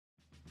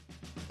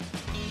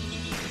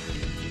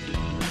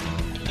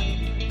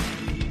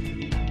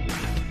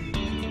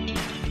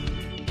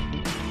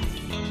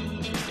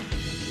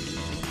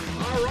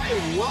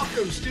and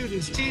welcome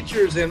students,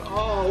 teachers, and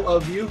all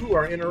of you who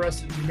are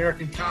interested in the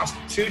American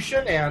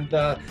Constitution and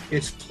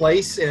its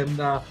place in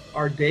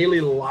our daily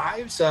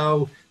lives.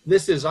 So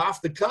this is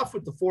Off the Cuff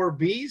with the 4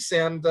 Bs,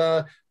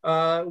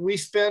 and we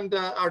spend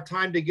our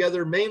time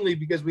together mainly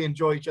because we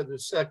enjoy each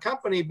other's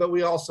company, but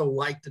we also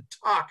like to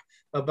talk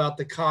about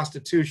the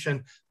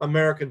Constitution,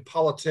 American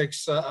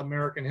politics,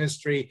 American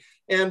history,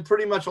 and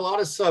pretty much a lot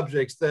of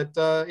subjects that,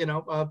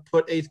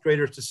 put 8th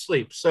graders to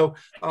sleep. So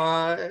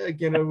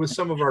again, it was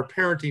some of our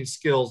parenting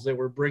skills that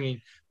we're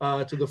bringing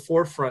to the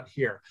forefront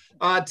here.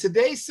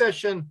 Today's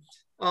session,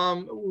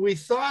 we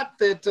thought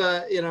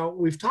that,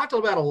 we've talked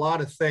about a lot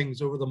of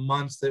things over the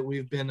months that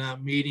we've been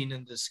meeting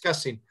and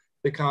discussing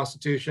the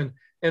Constitution.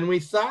 And we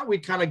thought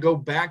we'd kind of go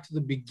back to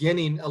the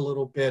beginning a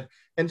little bit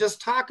and just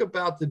talk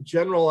about the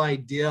general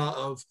idea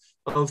of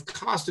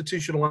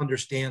constitutional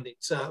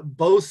understandings,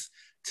 both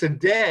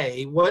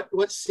today,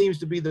 what seems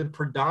to be the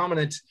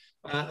predominant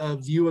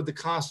view of the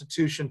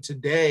Constitution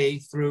today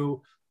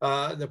through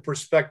the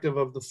perspective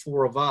of the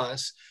 4 of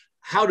us.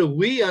 How do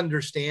we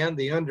understand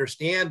the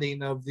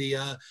understanding of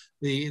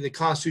the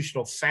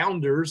constitutional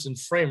founders and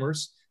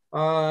framers?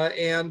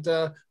 And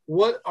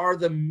what are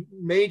the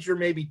major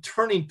maybe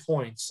turning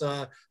points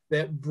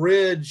that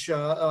bridge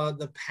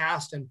the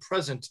past and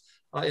present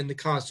in the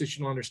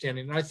constitutional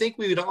understanding? And I think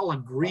we would all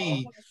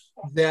agree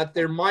that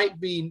there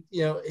might be,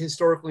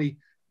 historically,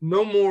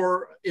 no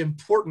more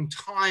important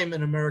time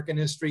in American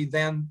history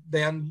than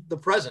the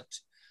present.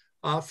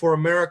 For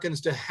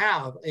Americans to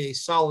have a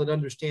solid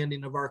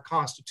understanding of our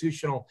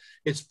constitutional,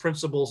 its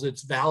principles,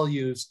 its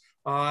values,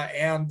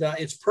 and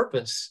its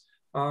purpose,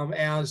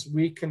 as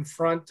we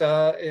confront,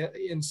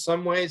 in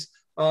some ways,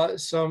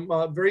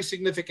 some very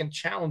significant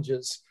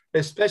challenges,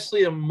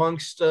 especially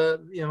amongst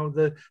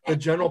the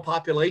general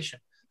population.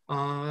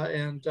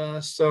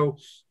 So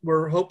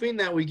we're hoping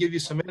that we give you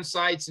some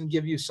insights and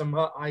give you some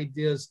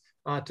ideas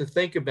to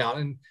think about.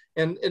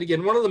 And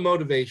again, one of the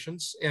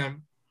motivations,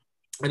 and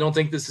I don't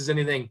think this is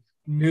anything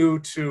new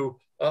to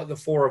the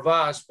 4 of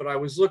us, but I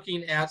was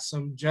looking at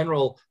some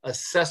general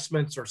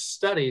assessments or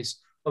studies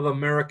of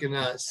American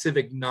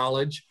civic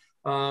knowledge.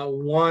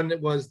 One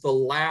was the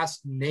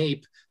last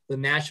NAEP, the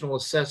National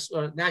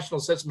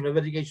Assessment of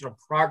Educational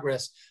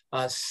Progress,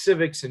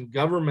 Civics and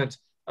Government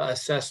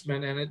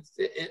Assessment,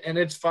 and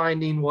its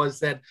finding was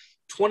that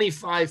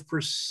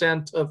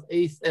 25% of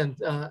 8th and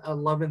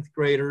 11th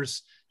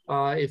graders,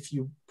 if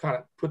you kind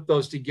of put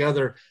those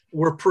together,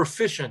 were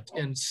proficient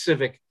in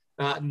civic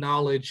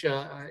knowledge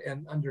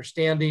and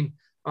understanding.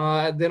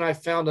 Then I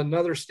found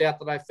another stat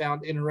that I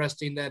found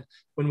interesting, that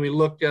when we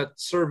looked at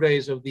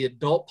surveys of the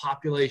adult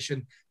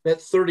population, that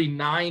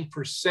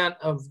 39%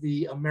 of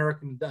the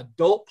American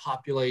adult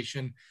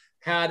population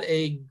had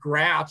a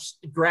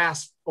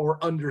grasp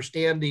or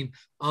understanding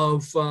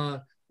of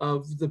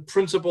the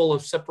principle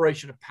of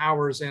separation of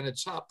powers and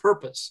its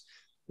purpose.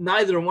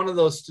 Neither one of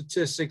those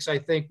statistics, I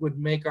think, would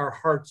make our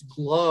hearts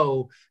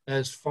glow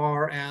as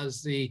far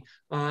as the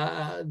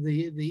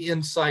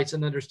insights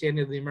and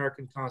understanding of the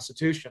American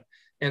Constitution.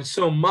 And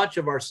so much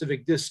of our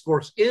civic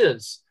discourse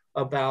is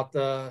about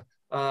the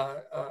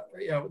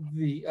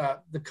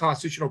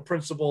constitutional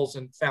principles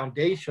and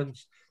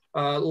foundations.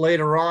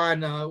 Later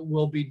on,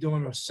 we'll be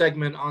doing a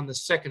segment on the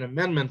Second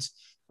Amendment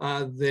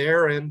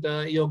there, and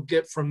you'll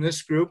get from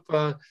this group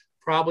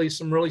probably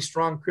some really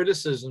strong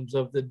criticisms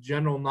of the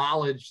general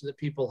knowledge that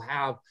people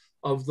have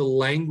of the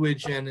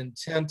language and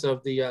intent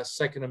of the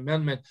Second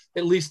Amendment,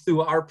 at least through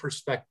our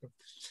perspective.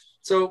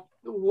 So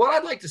what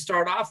I'd like to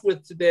start off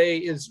with today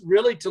is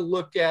really to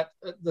look at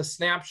the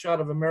snapshot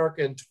of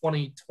America in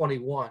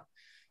 2021.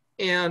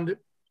 And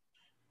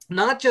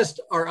not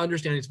just our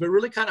understandings, but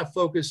really kind of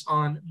focus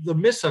on the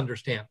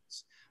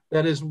misunderstandings.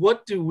 That is,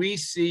 what do we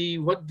see,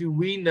 what do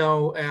we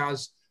know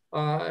as,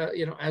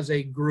 as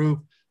a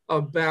group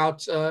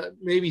about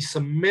maybe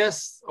some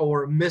myths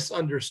or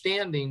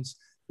misunderstandings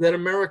that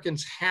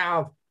Americans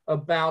have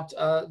about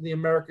the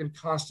American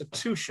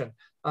Constitution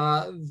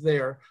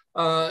there.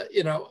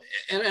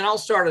 And I'll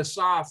start us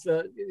off,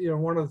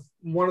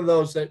 one of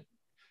those that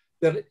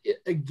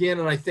again,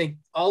 and I think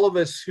all of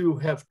us who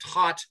have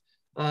taught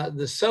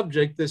the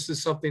subject, this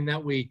is something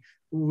that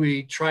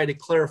we try to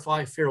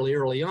clarify fairly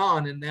early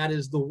on, and that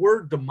is the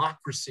word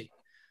democracy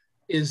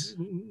is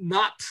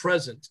not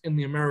present in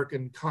the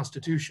American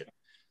Constitution.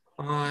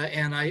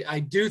 And I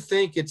do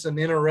think it's an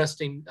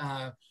interesting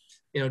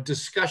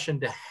discussion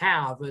to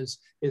have is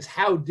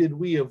how did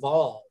we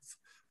evolve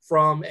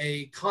from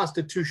a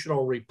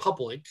constitutional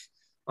republic?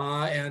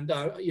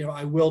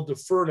 I will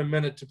defer in a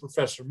minute to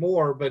Professor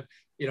Moore, but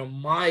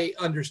my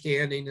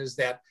understanding is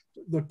that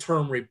the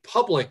term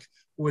republic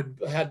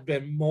had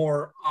been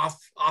more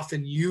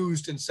often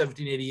used in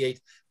 1788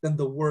 than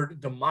the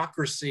word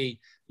democracy.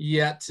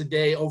 Yet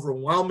today,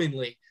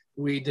 overwhelmingly,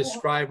 we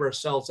describe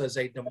ourselves as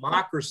a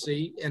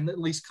democracy, and at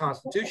least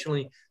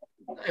constitutionally,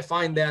 I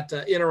find that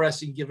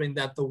interesting, given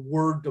that the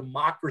word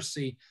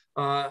democracy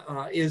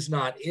is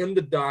not in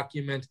the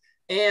document,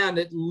 and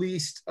at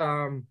least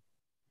in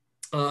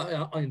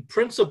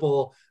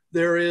principle,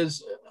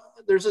 there's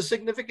there's a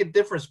significant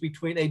difference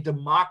between a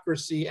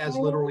democracy as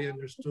literally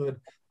understood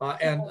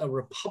and a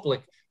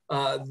republic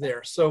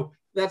there. So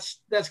that's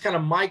kind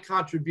of my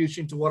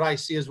contribution to what I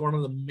see as one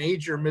of the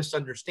major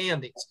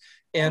misunderstandings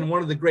and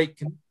one of the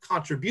great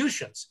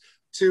contributions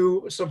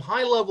to some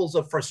high levels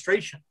of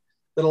frustration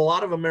that a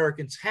lot of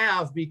Americans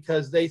have,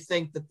 because they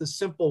think that the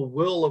simple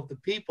will of the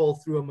people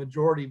through a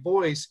majority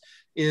voice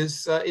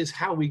is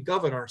how we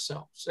govern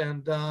ourselves.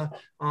 And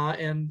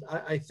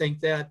I think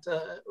that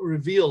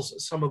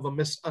reveals some of a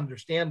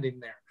misunderstanding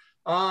there.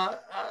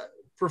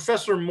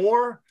 Professor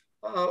Moore,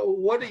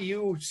 what do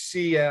you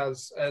see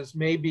as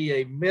maybe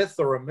a myth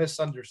or a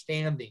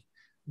misunderstanding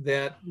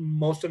that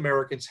most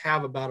Americans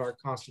have about our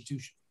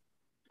Constitution?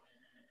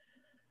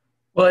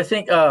 Well, I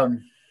think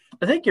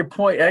your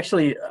point,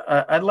 actually,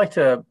 I'd like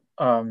to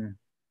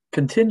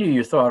continue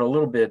your thought a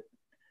little bit.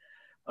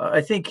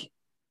 I think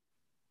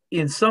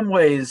in some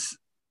ways,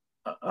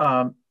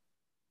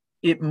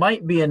 it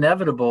might be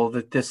inevitable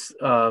that this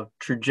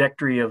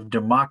trajectory of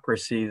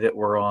democracy that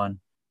we're on,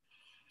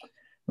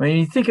 I mean,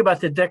 you think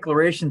about the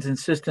Declaration's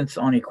insistence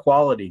on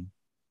equality,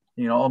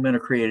 all men are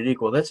created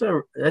equal. That's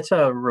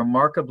a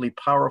remarkably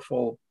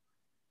powerful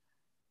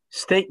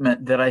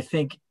statement that I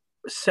think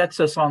sets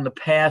us on the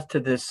path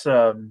to this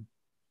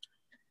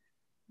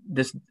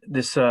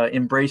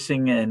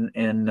embracing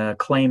and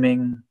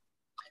claiming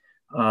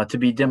to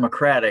be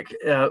democratic,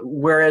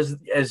 whereas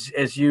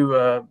as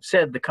you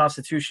said, the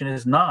Constitution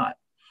is not.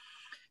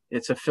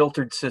 It's a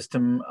filtered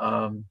system,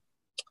 a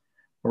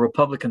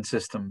Republican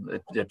system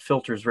that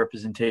filters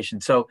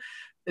representation. So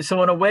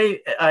in a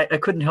way, I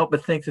couldn't help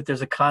but think that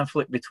there's a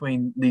conflict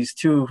between these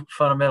two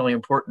fundamentally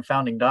important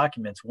founding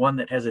documents: one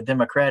that has a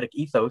democratic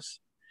ethos,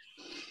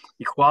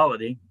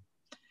 equality,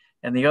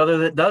 and the other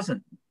that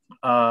doesn't.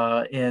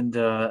 I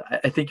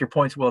think your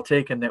point's well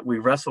taken that we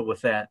wrestle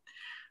with that.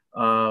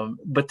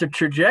 But the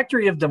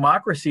trajectory of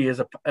democracy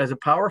has a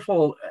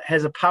powerful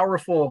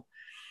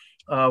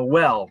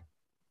well,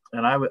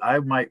 and I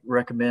might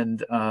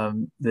recommend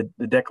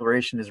the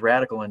Declaration is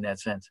radical in that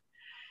sense.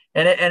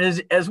 And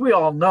as we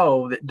all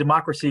know, that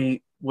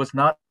democracy was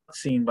not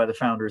seen by the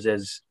founders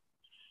as,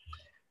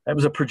 that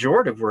was a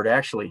pejorative word,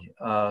 actually.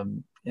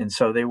 And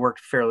so they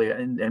worked fairly,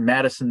 and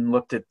Madison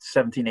looked at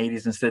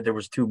 1780s and said there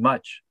was too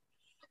much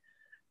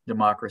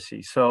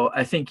democracy. So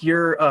I think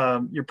your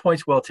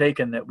point's well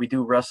taken that we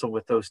do wrestle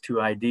with those two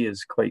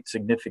ideas quite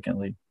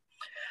significantly.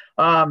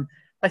 I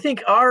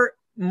think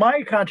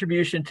my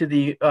contribution to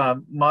the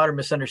modern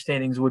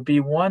misunderstandings would be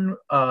one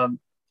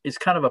is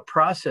kind of a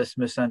process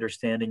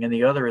misunderstanding, and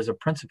the other is a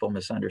principle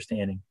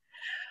misunderstanding.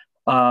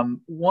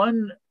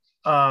 One,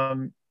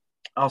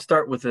 I'll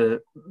start with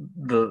the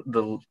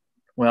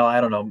well,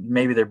 I don't know,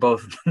 maybe they're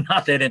both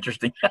not that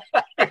interesting.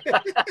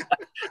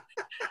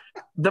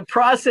 The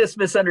process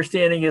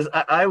misunderstanding is,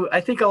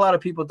 I think a lot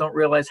of people don't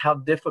realize how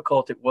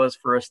difficult it was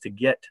for us to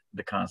get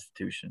the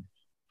Constitution.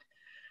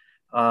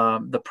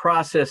 The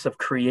process of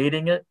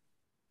creating it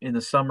in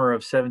the summer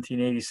of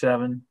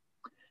 1787,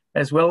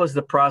 as well as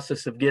the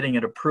process of getting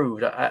it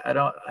approved. I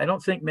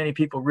don't think many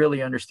people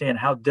really understand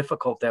how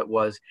difficult that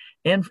was,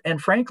 and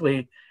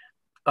frankly,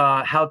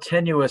 how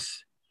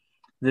tenuous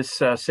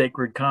this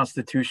sacred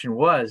Constitution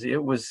was.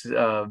 It was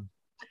a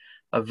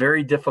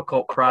very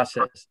difficult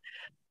process.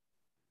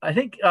 I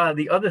think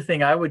the other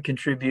thing I would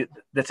contribute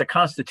that's a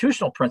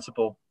constitutional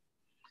principle,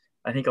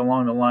 I think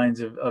along the lines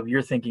of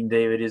your thinking,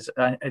 David, is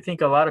I think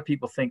a lot of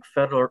people think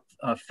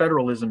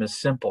federalism is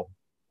simple.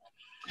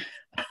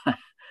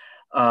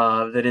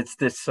 That it's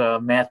this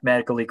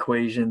mathematical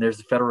equation. There's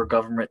the federal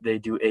government, they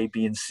do A,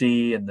 B, and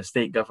C, and the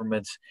state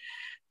governments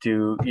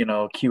do,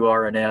 Q,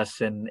 R, and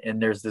S,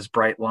 and there's this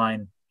bright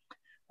line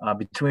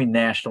between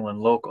national and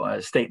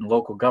local, state and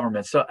local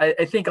governments. So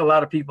I think a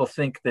lot of people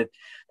think that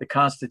the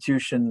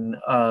Constitution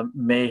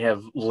may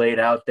have laid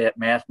out that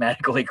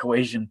mathematical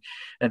equation,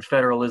 and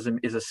federalism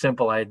is a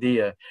simple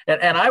idea.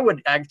 And I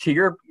would, to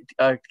your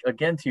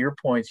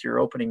points, your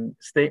opening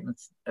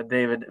statements,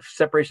 David,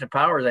 separation of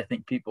powers, I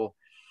think people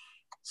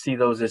see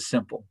those as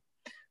simple.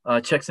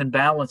 Checks and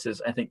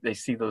balances, I think they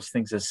see those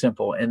things as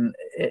simple. And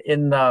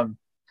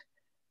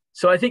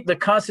so I think the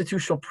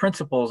constitutional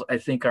principles, I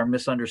think, are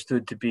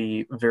misunderstood to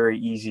be very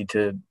easy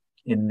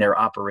in their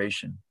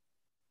operation.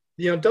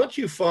 Don't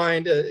you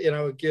find,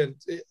 again,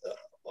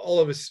 all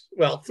of us,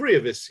 well, three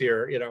of us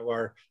here,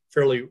 are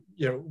fairly,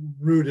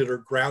 rooted or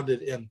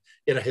grounded in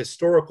a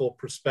historical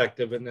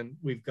perspective, and then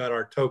we've got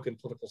our token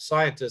political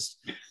scientists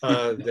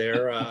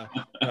there,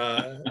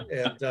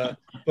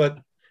 but.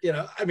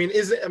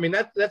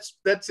 That's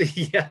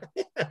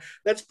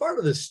that's part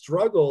of the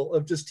struggle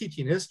of just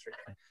teaching history,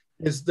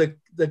 is the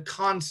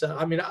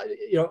concept.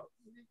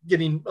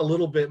 Getting a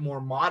little bit more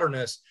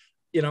modernist,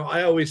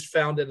 I always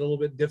found it a little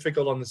bit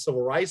difficult on the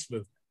civil rights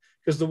movement,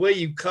 because the way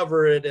you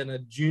cover it in a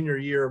junior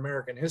year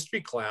American history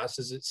class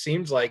is it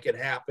seems like it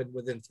happened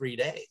within 3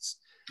 days,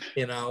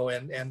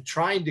 and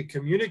trying to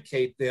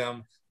communicate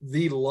them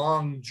the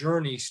long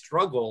journey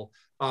struggle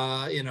to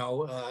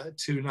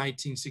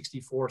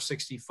 1964,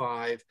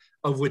 65,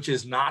 of which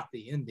is not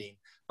the ending.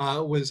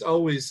 was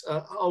always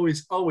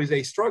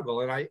a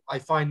struggle. And I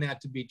find that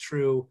to be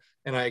true.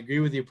 And I agree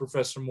with you,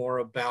 Professor Moore,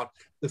 about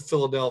the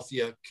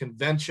Philadelphia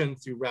Convention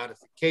through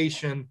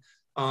ratification.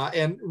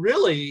 And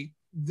really,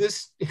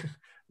 this,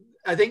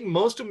 I think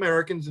most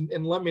Americans,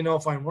 and let me know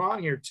if I'm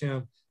wrong here,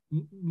 Tim,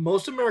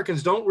 most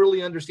Americans don't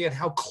really understand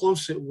how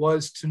close it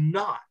was to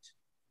not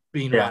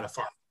being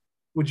ratified.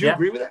 Would you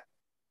agree with that?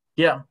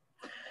 Yeah.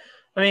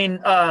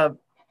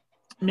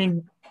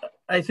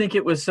 I think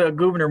it was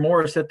Gouverneur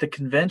Morris at the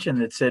convention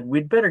that said,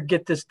 we'd better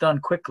get this done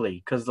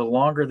quickly because the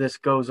longer this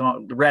goes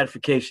on, the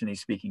ratification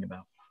he's speaking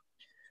about,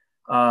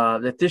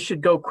 that this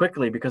should go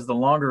quickly because the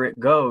longer it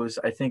goes,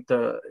 I think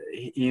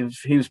he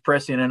was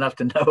prescient enough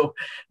to know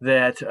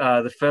that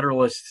the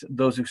Federalists,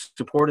 those who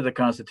supported the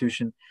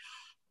Constitution,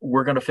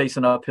 were going to face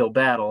an uphill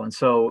battle. And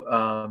so,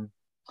 I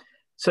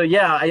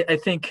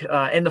think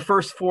in the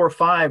first 4 or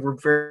 5 were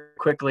very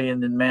quickly,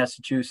 and then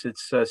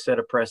Massachusetts set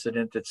a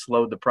precedent that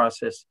slowed the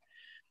process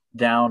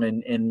down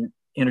and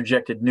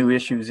interjected new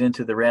issues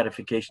into the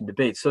ratification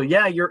debate. So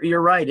yeah,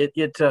 you're right.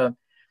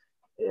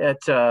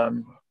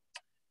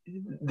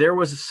 There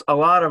was a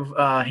lot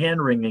of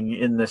hand wringing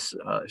in this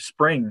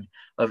spring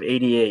of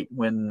 '88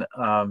 when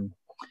a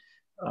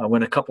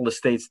couple of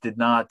states did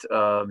not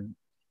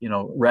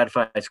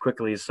ratify as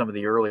quickly as some of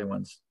the early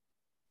ones.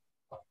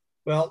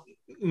 Well,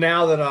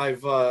 now that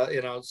I've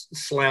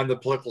slammed the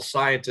political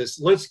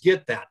scientists, let's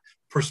get that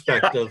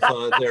perspective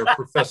there,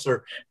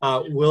 Professor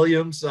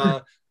Williams.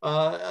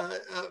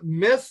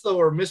 Myth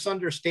or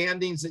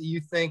misunderstandings that you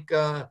think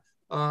are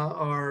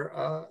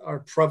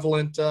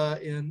prevalent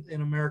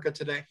in America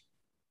today?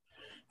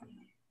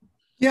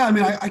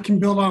 Yeah, I can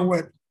build on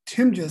what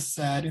Tim just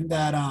said in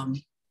that,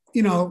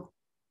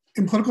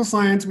 in political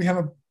science, we have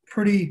a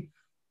pretty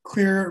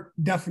clear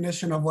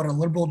definition of what a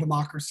liberal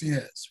democracy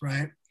is,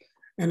 right?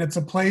 And it's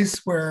a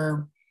place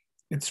where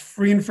it's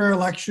free and fair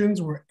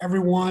elections, where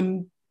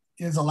everyone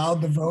is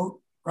allowed to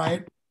vote,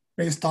 right?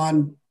 Based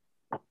on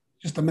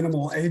just a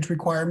minimal age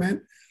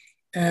requirement.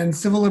 And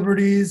civil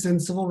liberties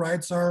and civil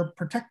rights are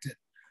protected.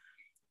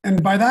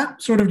 And by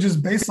that sort of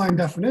just baseline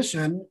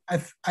definition,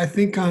 I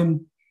think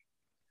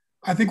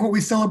what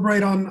we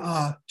celebrate on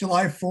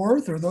July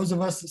 4th, or those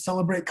of us that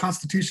celebrate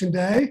Constitution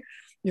Day,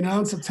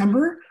 in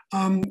September,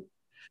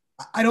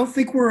 I don't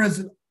think we're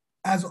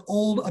as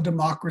old a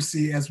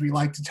democracy as we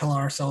like to tell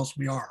ourselves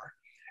we are.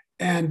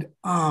 And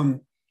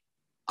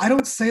I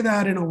don't say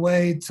that in a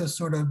way to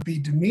sort of be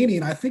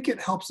demeaning. I think it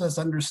helps us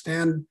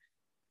understand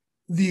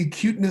the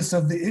acuteness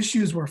of the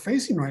issues we're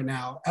facing right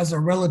now as a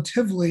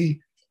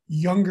relatively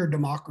younger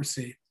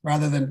democracy,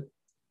 rather than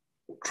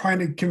trying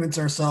to convince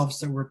ourselves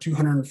that we're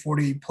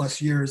 240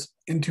 plus years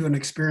into an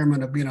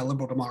experiment of being a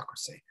liberal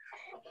democracy.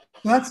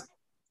 So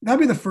that'd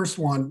be the first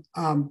one.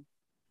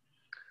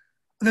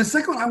 The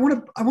second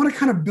one, I want to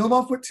kind of build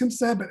off what Tim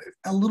said, but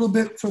a little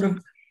bit sort of,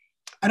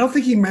 I don't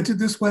think he meant it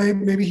this way,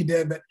 maybe he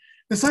did, but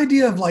this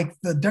idea of like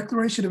the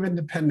Declaration of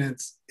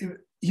Independence,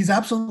 he's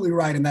absolutely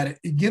right in that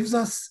it gives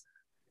us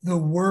the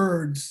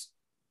words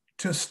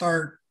to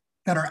start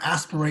that are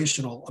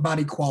aspirational about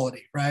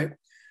equality, right?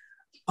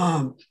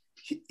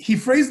 He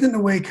phrased it in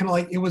a way kind of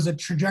like it was a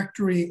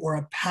trajectory or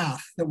a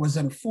path that was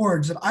then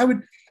forged. And I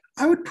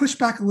would push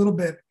back a little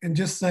bit and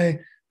just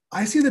say,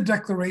 I see the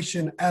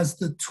Declaration as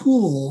the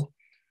tool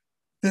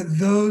that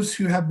those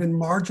who have been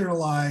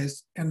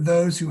marginalized and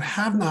those who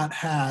have not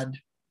had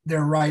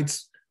their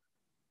rights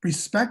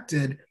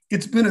respected,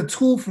 it's been a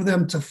tool for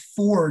them to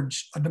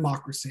forge a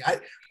democracy.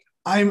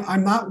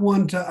 I'm not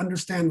one to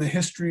understand the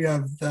history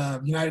of the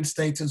United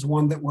States as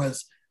one that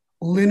was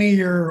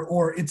linear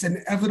or it's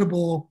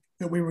inevitable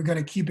that we were going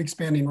to keep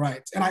expanding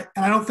rights. And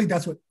I don't think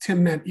that's what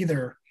Tim meant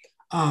either.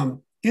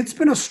 It's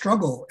been a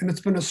struggle, and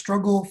it's been a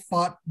struggle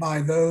fought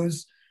by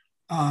those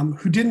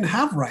who didn't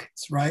have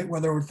rights, right?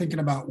 Whether we're thinking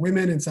about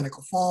women in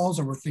Seneca Falls,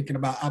 or we're thinking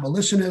about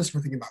abolitionists,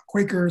 we're thinking about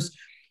Quakers,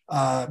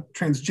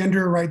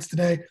 transgender rights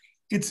today.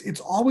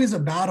 It's always a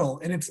battle,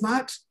 and it's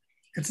not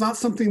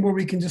something where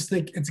we can just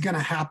think it's going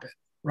to happen,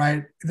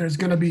 right? There's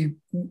going to be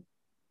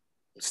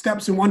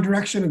steps in one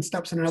direction and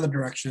steps in another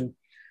direction.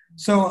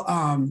 So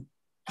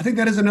I think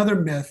that is another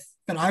myth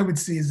that I would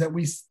see, is that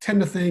we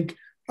tend to think,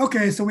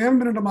 okay, so we haven't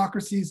been a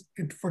democracy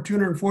for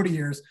 240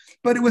 years,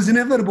 but it was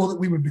inevitable that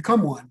we would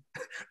become one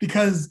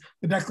because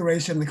the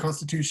Declaration, the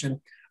Constitution.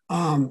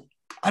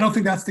 I don't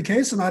think that's the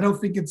case, and I don't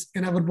think it's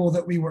inevitable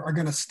that we are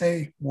going to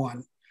stay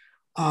one.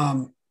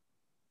 And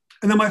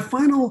then my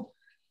final,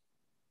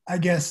 I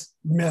guess,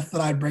 myth that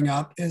I'd bring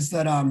up is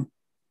that our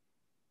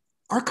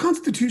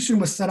Constitution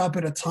was set up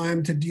at a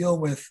time to deal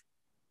with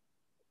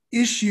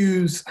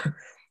issues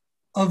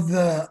of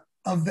the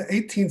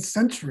 18th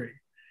century.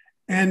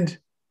 And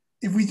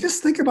if we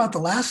just think about the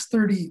last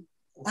 20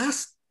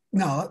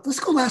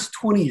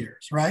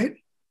 years, right?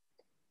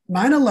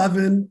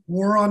 9/11,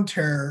 War on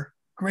Terror,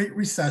 Great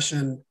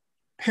Recession,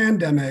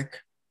 pandemic,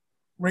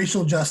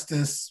 racial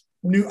justice,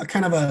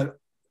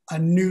 a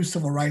new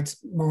civil rights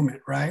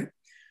moment, right?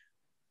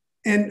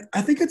 And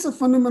I think it's a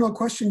fundamental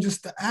question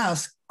just to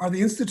ask, are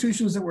the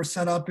institutions that were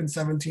set up in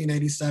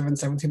 1787,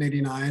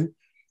 1789,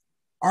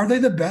 are they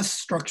the best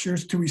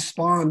structures to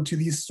respond to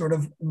these sort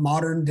of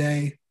modern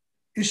day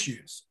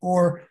issues?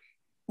 Or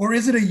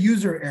is it a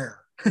user error,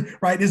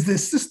 right? Is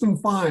this system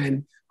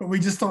fine, but we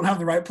just don't have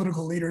the right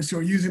political leaders who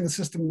are using the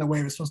system in the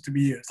way it's supposed to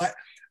be used?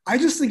 I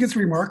just think it's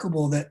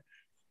remarkable that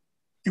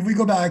if we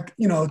go back,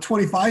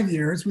 25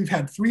 years, we've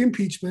had 3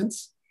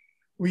 impeachments.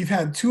 We've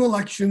had 2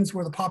 elections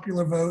where the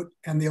popular vote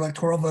and the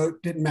electoral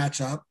vote didn't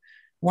match up.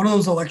 One of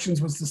those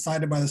elections was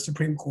decided by the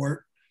Supreme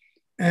Court.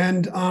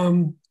 And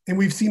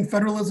we've seen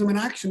federalism in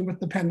action with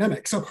the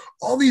pandemic. So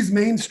all these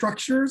main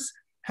structures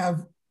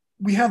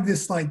we have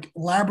this like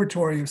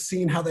laboratory of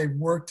seeing how they've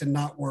worked and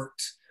not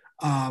worked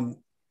the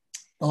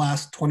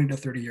last 20 to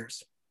 30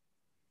 years.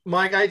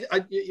 Mike,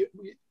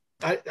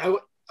 I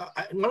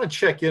want to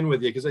check in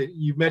with you because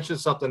you mentioned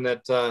something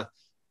that,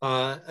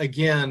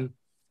 again,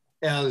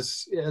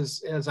 as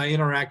I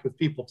interact with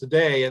people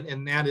today,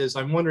 and that is,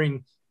 I'm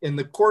wondering, in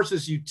the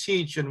courses you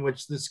teach in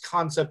which this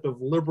concept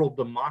of liberal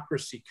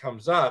democracy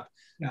comes up,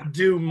 yeah,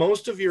 do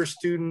most of your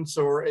students,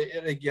 or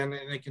again,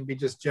 and it can be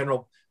just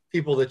general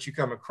people that you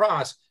come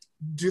across,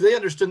 do they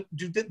understand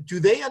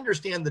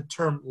the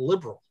term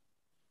liberal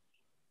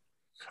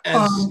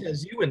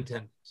as you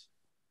intend it?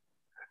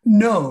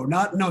 No,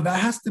 that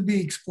has to be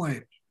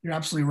explained. You're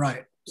absolutely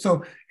right.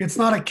 So it's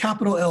not a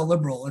capital L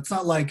liberal. It's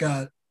not like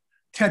a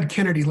Ted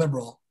Kennedy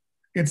liberal.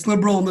 It's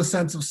liberal in the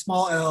sense of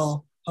small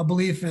l, a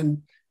belief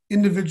in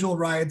individual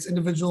rights,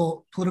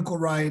 individual political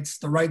rights,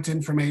 the right to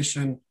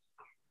information.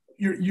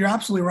 You're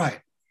absolutely right.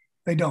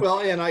 They don't. Well,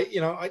 and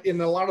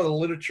in a lot of the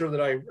literature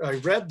that I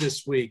read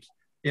this week,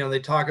 they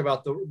talk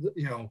about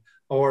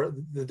or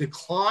the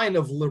decline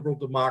of liberal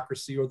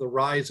democracy or the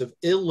rise of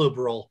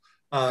illiberal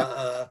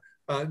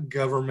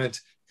government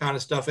kind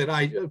of stuff.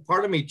 And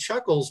part of me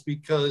chuckles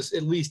because,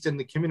 at least in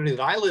the community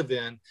that I live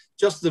in,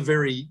 just the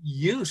very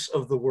use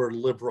of the word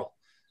liberal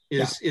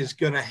is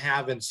going to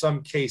have, in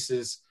some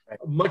cases,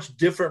 much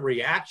different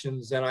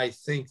reactions than I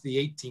think the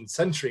 18th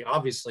century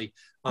obviously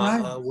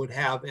would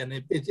have.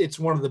 And it's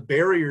one of the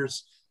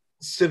barriers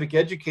civic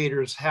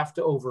educators have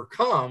to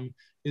overcome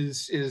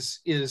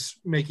is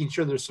making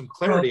sure there's some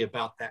clarity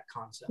about that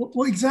concept.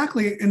 Well,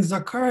 exactly. In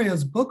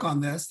Zakaria's book on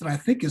this, that I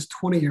think is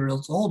 20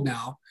 years old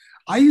now,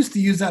 I used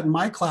to use that in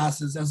my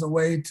classes as a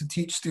way to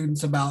teach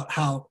students about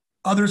how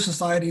other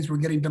societies were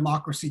getting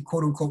democracy,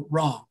 quote unquote,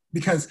 wrong,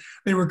 because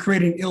they were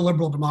creating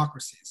illiberal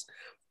democracies.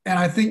 And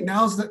I think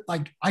now's that,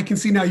 like, I can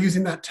see now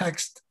using that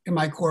text in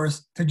my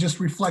course to just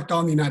reflect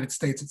on the United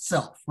States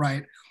itself,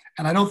 right?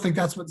 And I don't think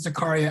that's what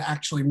Zakaria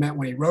actually meant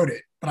when he wrote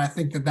it, but I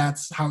think that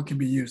that's how it can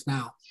be used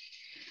now.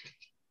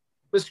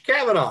 Mr.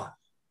 Kavanaugh.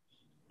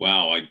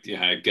 Wow,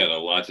 I got a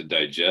lot to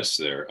digest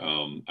there.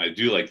 I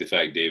do like the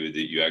fact, David,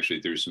 that you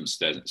actually threw some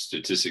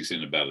statistics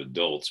in about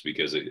adults,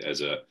 because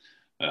as a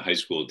high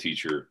school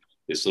teacher,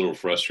 it's a little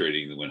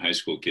frustrating that when high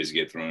school kids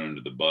get thrown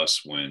under the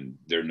bus when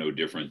they're no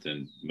different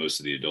than most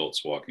of the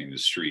adults walking the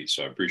street.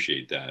 So I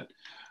appreciate that.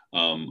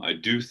 I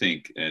do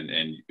think,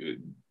 and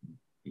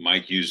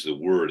Mike used the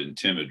word and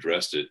Tim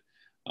addressed it,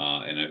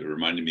 and it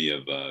reminded me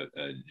of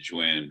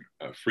Joanne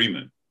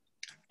Freeman.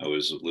 I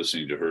was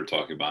listening to her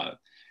talk about,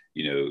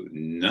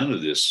 none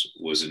of this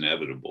was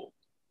inevitable,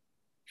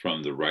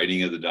 from the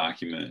writing of the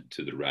document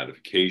to the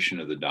ratification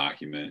of the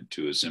document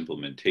to its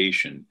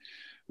implementation.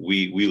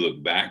 We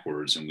look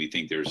backwards and we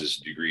think there's this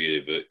degree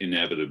of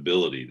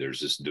inevitability. There's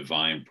this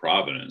divine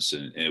providence,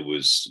 and it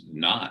was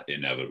not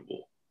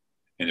inevitable.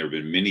 And there have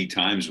been many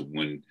times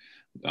when,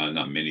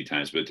 not many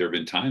times, but there have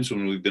been times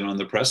when we've been on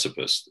the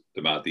precipice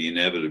about the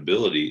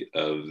inevitability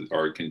of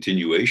our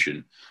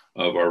continuation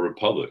of our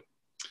republic.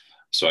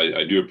 So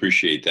I do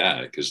appreciate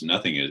that, because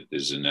nothing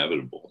is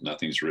inevitable.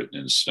 Nothing's written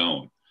in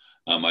stone.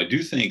 I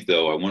do think,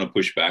 though, I want to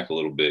push back a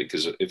little bit,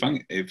 because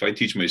if I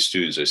teach my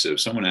students, I said,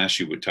 if someone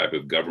asks you what type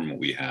of government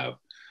we have,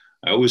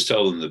 I always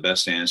tell them the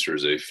best answer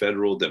is a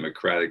federal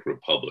democratic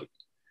republic.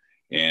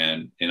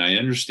 And I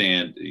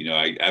understand,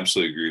 I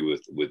absolutely agree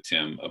with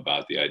Tim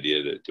about the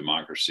idea that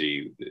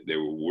democracy, they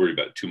were worried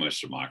about too much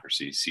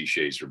democracy, see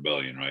Shays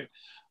Rebellion, right?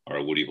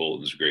 Or Woody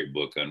Holton's great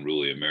book,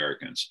 Unruly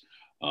Americans.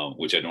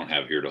 Which I don't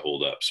have here to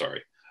hold up,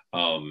 sorry.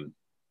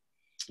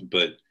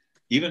 But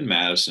even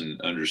Madison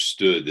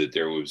understood that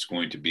there was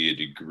going to be a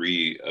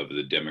degree of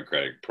the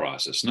democratic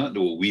process, not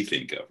what we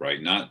think of,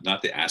 right? Not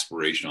the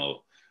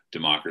aspirational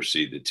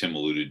democracy that Tim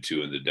alluded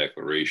to in the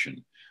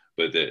Declaration,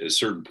 but that at a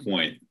certain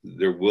point,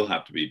 there will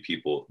have to be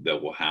people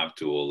that will have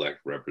to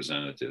elect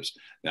representatives.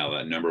 Now,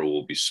 that number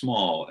will be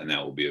small, and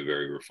that will be a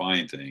very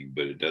refined thing,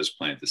 but it does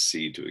plant the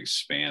seed to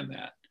expand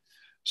that.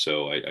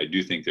 So I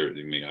do think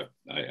the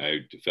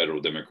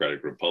federal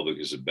democratic republic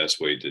is the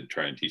best way to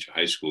try and teach a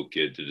high school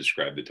kid to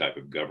describe the type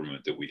of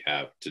government that we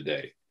have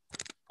today.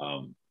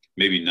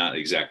 Maybe not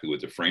exactly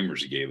what the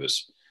framers gave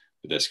us,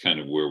 but that's kind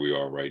of where we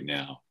are right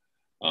now.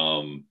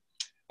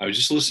 I was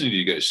just listening to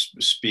you guys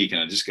speak,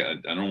 and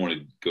I don't want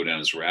to go down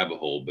this rabbit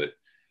hole, but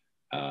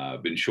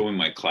I've been showing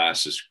my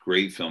class this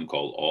great film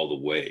called All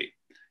the Way.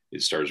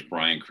 It stars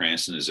Bryan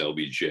Cranston as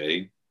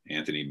LBJ,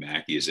 Anthony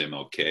Mackie as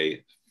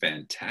MLK.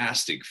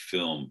 Fantastic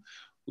film,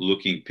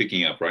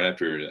 picking up right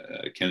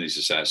after Kennedy's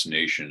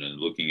assassination and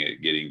looking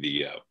at getting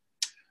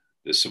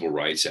the Civil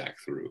Rights Act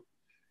through.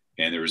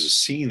 And there was a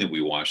scene that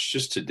we watched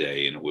just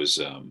today, and it was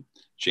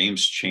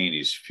James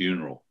Chaney's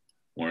funeral,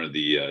 one of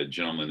the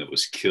gentlemen that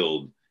was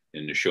killed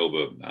in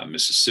Neshoba,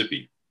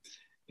 Mississippi.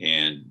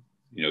 And,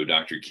 you know,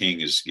 Dr.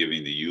 King is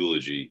giving the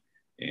eulogy,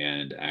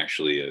 and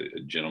actually a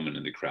gentleman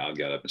in the crowd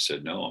got up and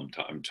said, no,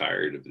 I'm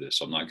tired of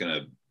this. I'm not going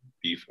to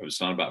be,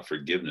 it's not about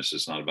forgiveness.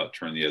 It's not about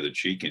turn the other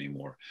cheek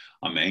anymore.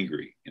 I'm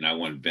angry, and I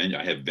want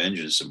vengeance. I have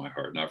vengeance in my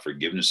heart, not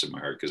forgiveness in my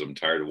heart, because I'm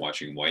tired of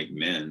watching white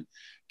men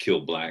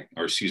kill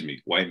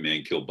white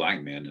men kill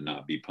black men and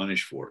not be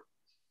punished for it.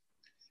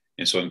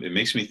 And so it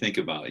makes me think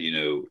about, you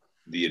know,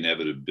 the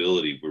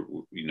inevitability,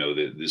 you know,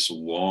 this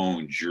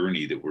long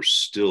journey that we're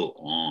still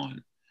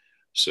on.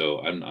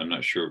 So I'm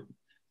not sure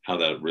how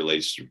that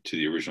relates to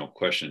the original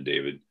question,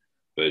 David,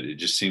 but it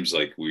just seems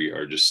like we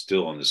are just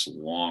still on this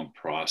long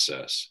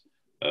process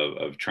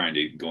of trying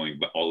to going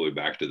all the way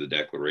back to the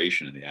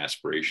Declaration and the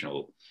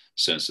aspirational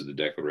sense of the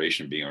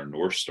Declaration being our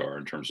North Star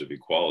in terms of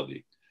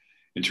equality.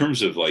 In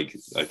terms of, like,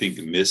 I think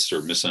myths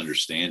or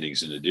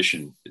misunderstandings, in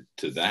addition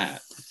to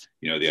that,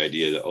 you know, the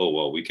idea that, oh,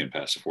 well, we can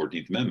pass the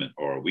 14th Amendment,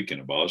 or we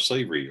can abolish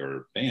slavery,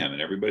 or bam,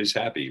 and everybody's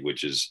happy,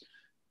 which is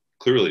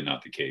clearly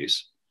not the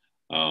case.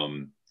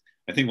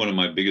 I think one of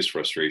my biggest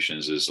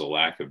frustrations is the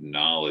lack of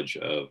knowledge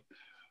of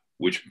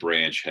which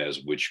branch has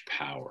which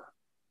power.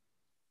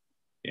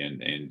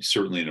 And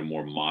certainly in a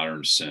more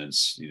modern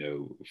sense, you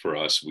know, for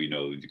us, we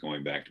know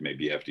going back to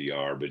maybe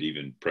FDR, but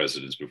even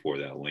presidents before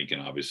that, Lincoln,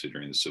 obviously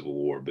during the Civil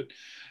War, but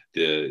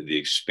the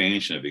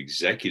expansion of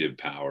executive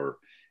power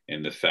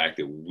and the fact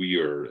that we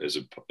are, as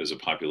a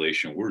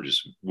population, we're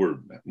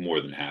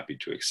more than happy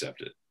to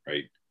accept it,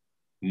 right?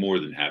 More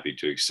than happy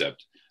to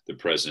accept the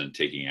president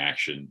taking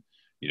action,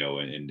 you know,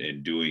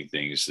 and doing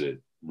things that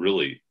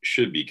really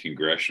should be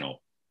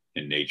congressional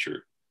in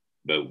nature,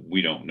 but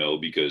we don't know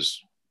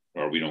because,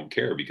 or we don't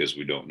care because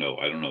we don't know.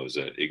 I don't know. Is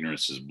that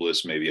ignorance is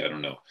bliss? Maybe, I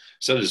don't know.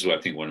 So this is what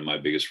I think one of my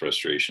biggest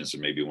frustrations,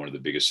 and maybe one of the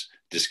biggest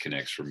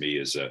disconnects for me,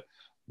 is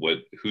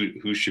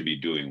who should be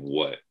doing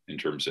what in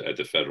terms of at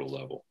the federal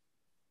level.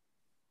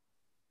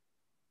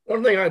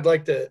 One thing I'd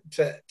like to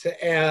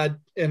add,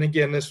 and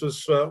again, this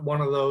was one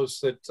of those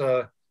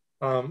that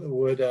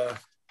would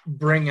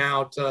bring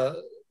out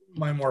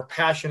my more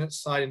passionate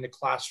side in the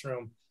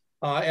classroom,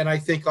 and I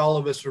think all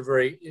of us are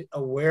very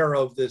aware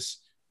of this.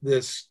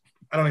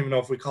 I don't even know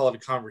if we call it a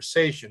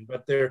conversation,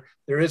 but there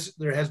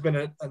has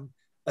been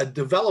a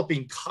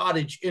developing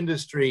cottage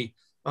industry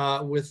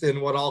within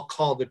what I'll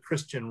call the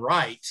Christian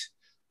right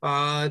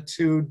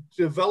to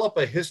develop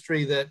a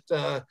history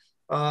that,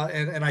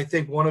 and I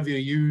think one of you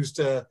used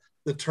the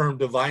term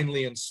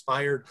divinely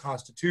inspired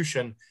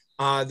constitution,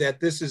 that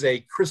this is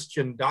a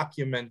Christian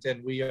document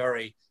and we are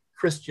a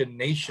Christian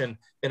nation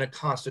in a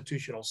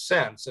constitutional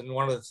sense. And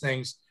one of the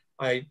things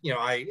I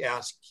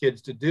ask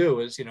kids to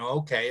do is,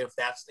 okay, if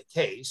that's the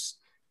case,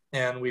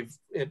 and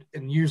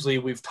usually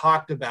we've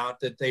talked about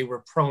that they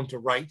were prone to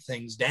write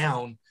things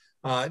down,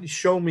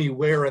 show me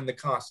where in the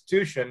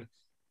Constitution,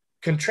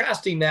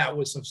 contrasting that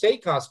with some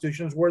state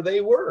constitutions where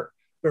they were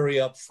very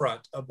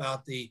upfront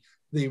about the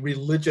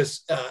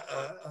religious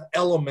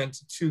element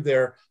to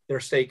their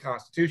state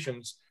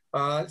constitutions.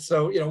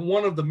 So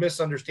one of the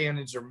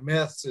misunderstandings or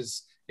myths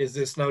is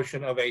this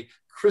notion of a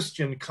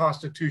Christian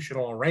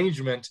constitutional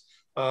arrangement,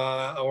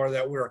 or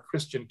that we're a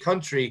Christian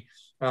country,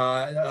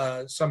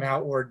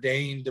 somehow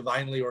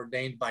divinely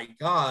ordained by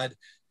God.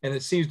 And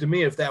it seems to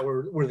me if that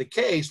were the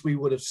case, we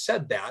would have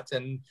said that,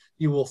 and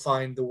you will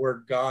find the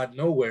word God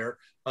nowhere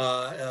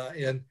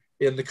in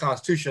the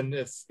Constitution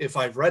if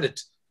I've read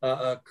it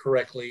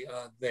correctly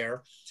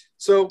there.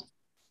 So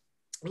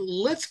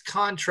let's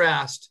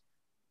contrast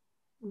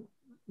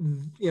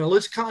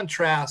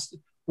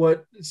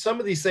what some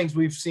of these things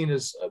we've seen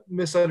as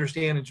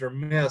misunderstandings or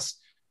myths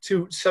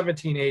to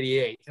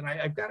 1788. And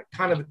I've got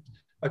kind of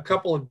a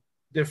couple of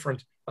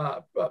different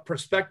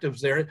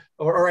perspectives there,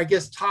 or I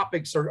guess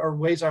topics or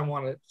ways I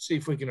want to see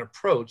if we can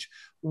approach.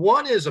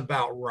 One is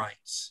about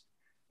rights.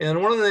 And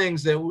one of the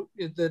things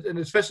that and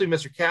especially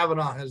Mr.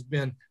 Kavanaugh has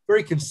been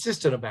very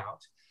consistent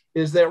about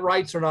is that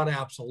rights are not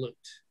absolute.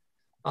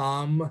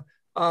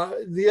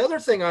 The other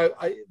thing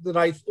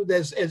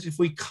as if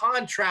we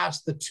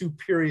contrast the two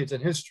periods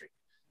in history,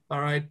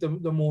 all right,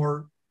 the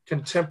more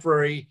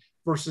contemporary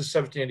versus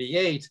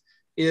 1788,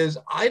 is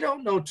I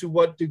don't know to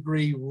what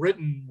degree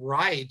written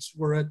rights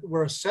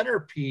were a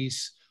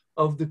centerpiece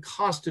of the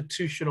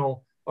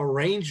constitutional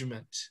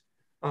arrangement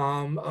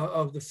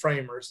of the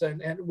framers,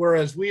 and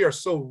whereas we are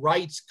so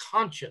rights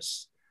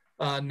conscious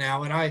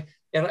now, and I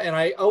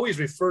always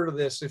refer to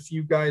this, if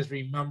you guys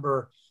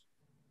remember,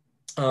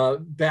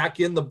 back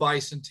in the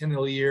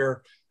bicentennial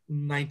year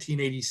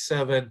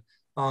 1987,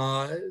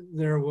 and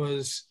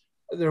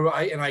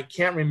I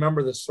can't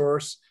remember the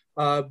source,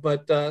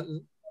 but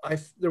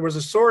there was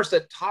a source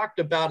that talked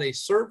about a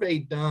survey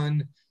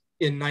done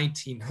in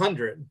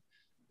 1900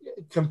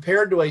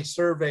 compared to a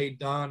survey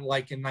done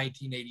like in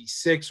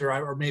 1986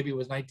 or maybe it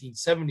was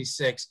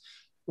 1976,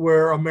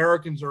 where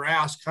Americans are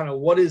asked kind of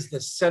what is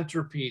the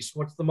centerpiece,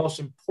 what's the most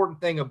important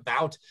thing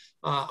about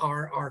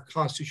our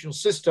constitutional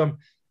system.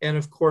 And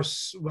of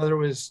course, whether it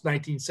was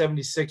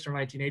 1976 or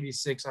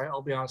 1986,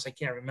 I'll be honest, I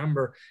can't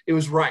remember, it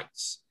was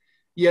rights.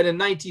 Yet in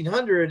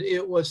 1900,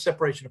 it was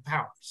separation of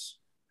powers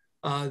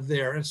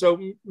there. And so,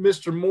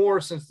 Mr. Moore,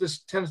 since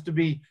this tends to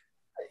be,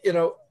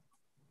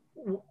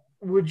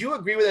 would you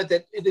agree with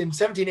that in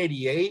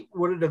 1788,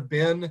 would it have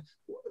been,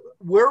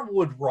 where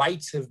would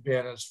rights have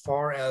been as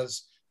far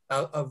as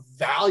a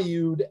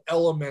valued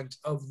element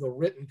of the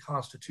written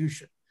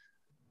Constitution?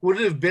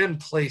 Would it have been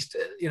placed,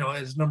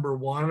 as number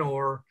one,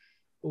 or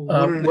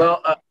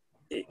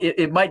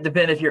it might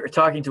depend if you're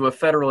talking to a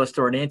Federalist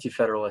or an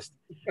Anti-Federalist.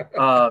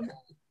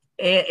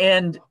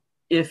 And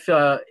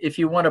if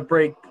you want to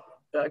break,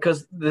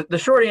 because the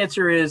short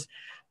answer is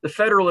the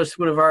Federalists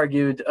would have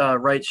argued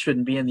rights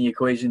shouldn't be in the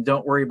equation.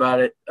 Don't worry about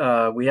it.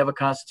 We have a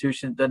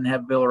Constitution, it doesn't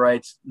have a Bill of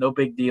Rights. No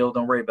big deal.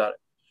 Don't worry about it.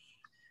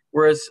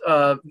 Whereas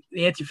the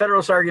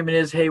Anti-Federalist argument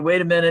is, hey,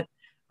 wait a minute.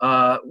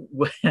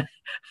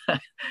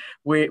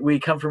 We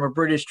come from a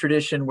British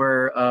tradition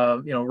where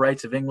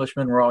rights of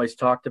Englishmen were always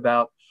talked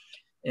about,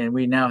 and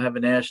we now have a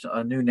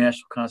new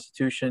national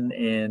constitution,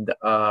 and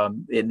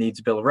it needs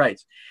a Bill of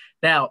Rights.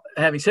 Now,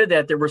 having said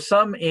that, there were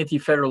some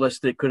Anti-Federalists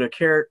that could have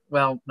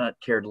not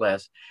cared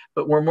less,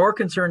 but were more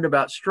concerned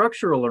about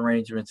structural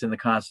arrangements in the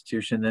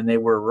Constitution than they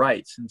were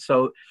rights. And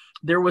so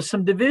there was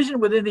some division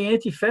within the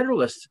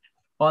Anti-Federalists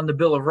on the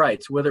Bill of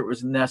Rights, whether it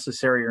was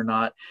necessary or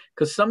not,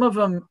 because some of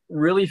them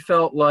really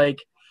felt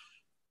like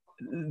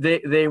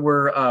they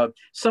were,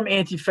 some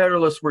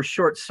Anti-Federalists were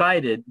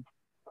short-sighted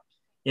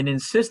in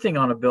insisting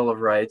on a Bill of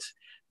Rights.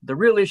 The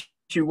real issue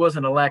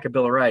wasn't a lack of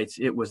Bill of Rights,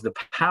 it was the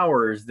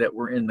powers that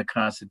were in the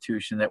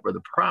Constitution that were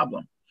the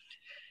problem.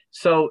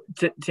 So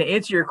to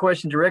answer your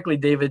question directly,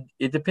 David,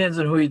 it depends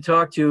on who you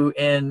talk to,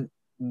 and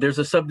there's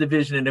a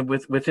subdivision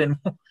within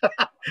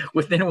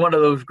within one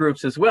of those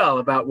groups as well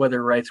about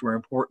whether rights were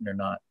important or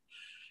not.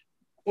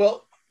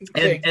 Well,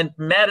 okay. and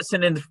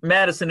Madison in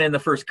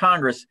the first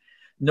Congress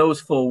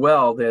knows full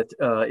well that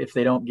if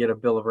they don't get a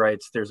Bill of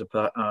Rights, there's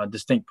a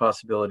distinct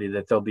possibility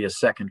that there'll be a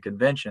second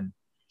convention.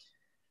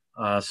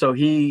 So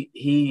he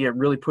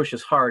really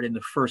pushes hard in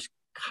the first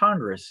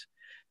Congress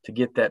to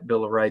get that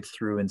Bill of Rights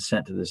through and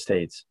sent to the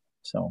states.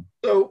 So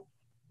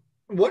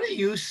what do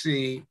you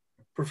see,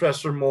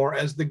 Professor Moore,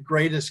 as the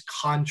greatest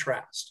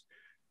contrast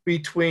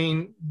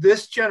between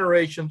this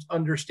generation's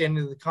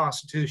understanding of the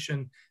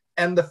Constitution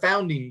and the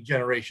founding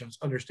generation's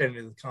understanding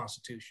of the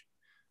Constitution?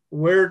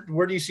 Where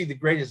do you see the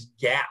greatest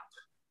gap,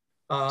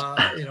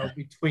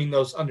 between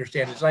those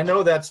understandings? I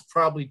know that's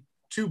probably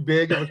too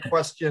big of a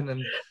question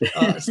and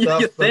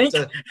stuff. You think?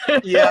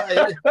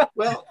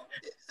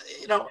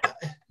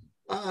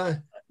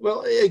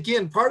 Well,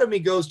 again, part of me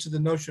goes to the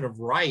notion of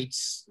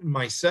rights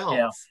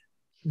myself,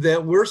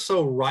 that we're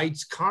so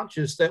rights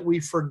conscious that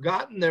we've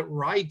forgotten that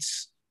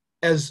rights,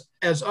 as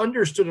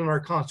understood in our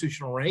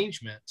constitutional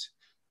arrangement,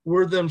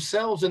 were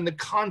themselves in the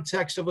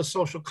context of a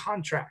social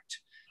contract.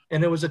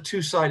 And it was a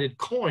two-sided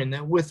coin,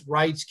 that with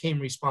rights came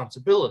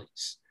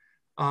responsibilities.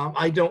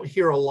 I don't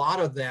hear a lot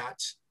of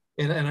that.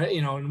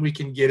 And we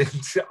can get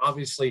into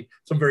obviously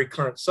some very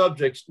current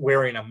subjects,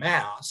 wearing a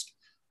mask.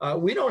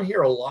 We don't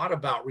hear a lot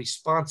about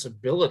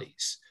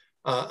responsibilities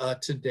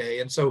today.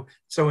 And so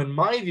in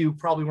my view,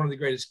 probably one of the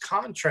greatest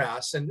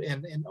contrasts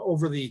and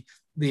over the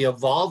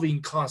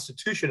evolving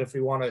Constitution, if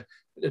we want to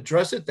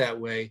address it that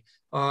way,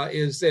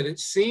 is that it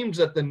seems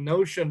that the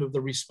notion of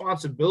the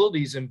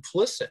responsibilities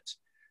implicit.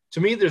 To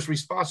me, there's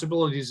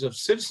responsibilities of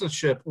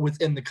citizenship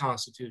within the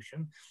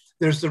Constitution.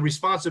 There's the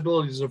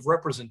responsibilities of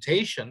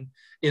representation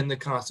in the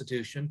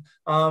Constitution.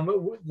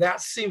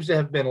 That seems to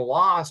have been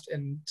lost,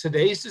 and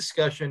today's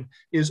discussion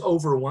is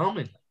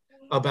overwhelmingly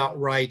about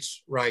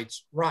rights.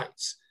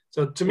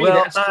 So to me,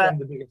 that's one of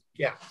the biggest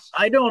gaps.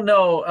 I don't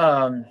know.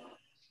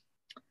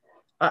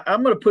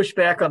 I'm going to push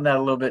back on that a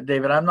little bit,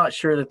 David. I'm not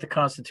sure that the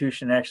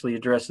Constitution actually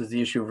addresses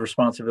the issue of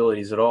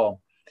responsibilities at all.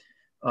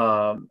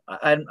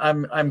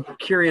 I'm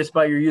curious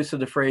by your use of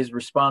the phrase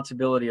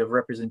responsibility of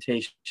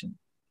representation.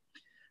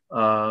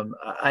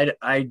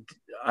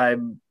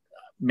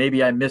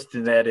 Maybe I missed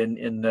that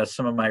in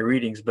some of my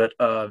readings, but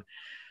to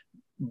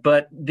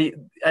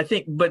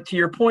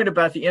your point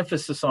about the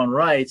emphasis on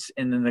rights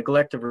and the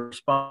neglect of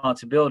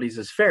responsibilities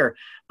is fair.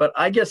 But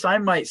I guess I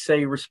might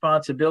say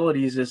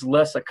responsibilities is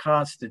less a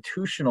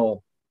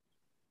constitutional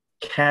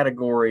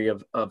category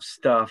of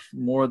stuff,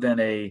 more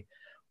than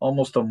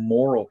almost a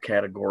moral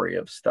category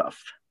of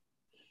stuff.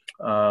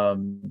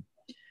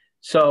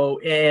 So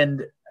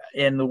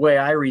the way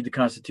I read the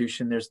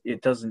Constitution,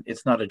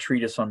 it's not a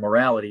treatise on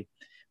morality,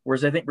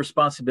 whereas I think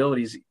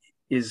responsibilities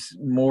is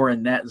more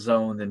in that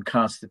zone than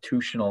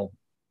constitutional,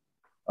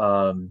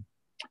 and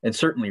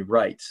certainly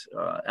rights.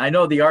 I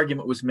know the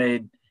argument was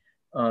made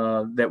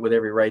that with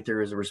every right there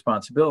is a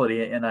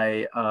responsibility, and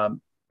I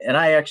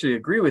actually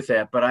agree with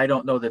that, but I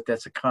don't know that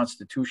that's a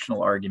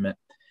constitutional argument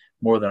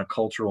more than a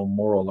cultural,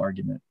 moral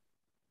argument.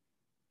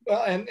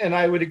 Well, and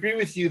I would agree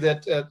with you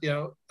that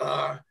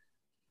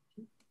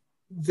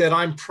that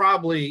I'm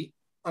probably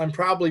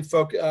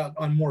focused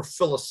on more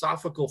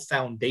philosophical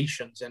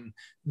foundations and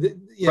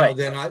Right.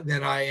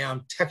 than I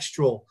am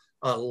textual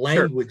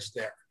language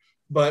Sure. there.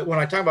 But when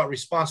I talk about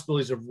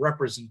responsibilities of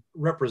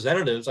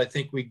representatives, I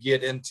think we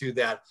get into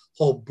that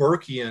whole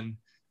Burkean,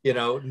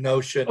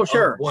 notion Oh,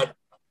 sure. of what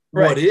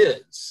Right.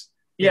 is.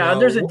 Yeah,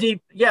 and there's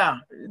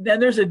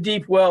a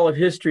deep well of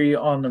history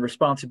on the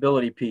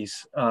responsibility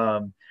piece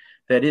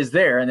that is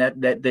there, and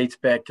that dates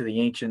back to the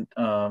ancients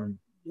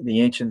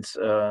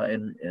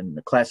in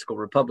the classical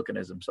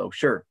republicanism. So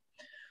sure.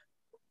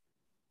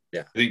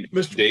 Yeah, I think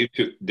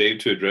Dave,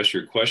 to address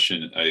your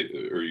question,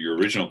 or your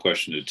original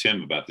question to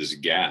Tim about this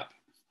gap,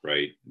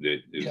 right?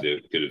 That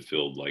could have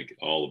filled like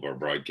all of our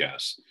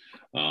broadcasts.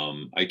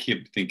 I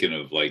keep thinking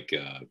of like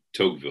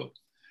Tocqueville.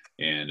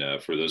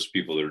 And for those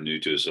people that are new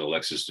to us,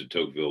 Alexis de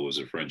Tocqueville was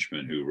a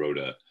Frenchman who wrote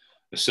a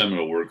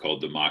seminal work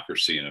called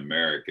Democracy in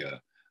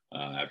America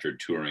after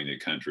touring the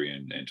country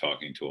and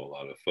talking to a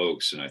lot of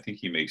folks. And I think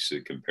he makes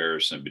a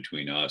comparison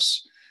between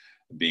us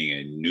being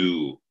a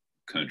new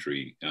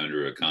country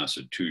under a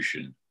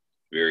constitution,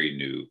 very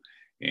new.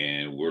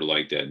 And we're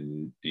like that,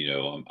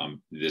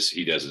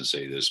 he doesn't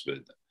say this, but,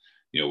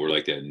 we're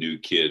like that new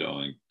kid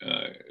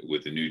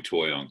with a new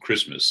toy on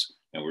Christmas,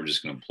 and we're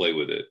just going to play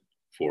with it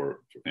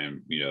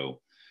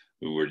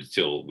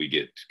until we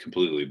get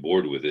completely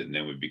bored with it, and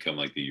then we become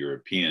like the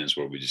Europeans,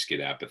 where we just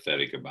get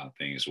apathetic about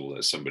things. We'll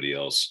let somebody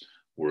else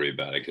worry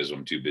about it because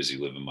I'm too busy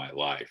living my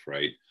life,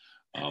 right?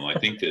 I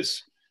think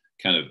that's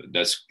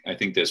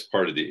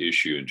part of the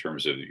issue in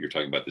terms of, you're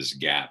talking about this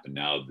gap, and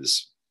now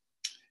this,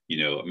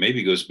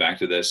 maybe goes back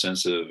to that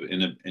sense of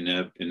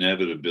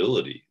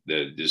inevitability,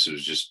 that this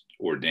was just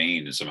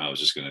ordained and somehow it's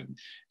just going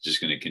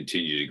to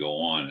continue to go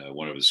on.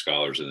 One of the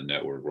scholars of the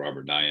network,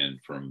 Robert Dian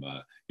from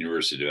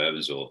University of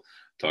Evansville,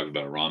 talked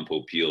about Ron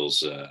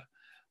Popeil's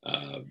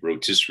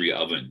rotisserie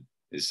oven.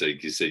 It's like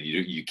he said,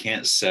 you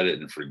can't set it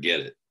and forget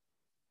it,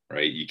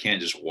 right? You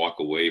can't just walk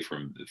away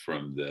from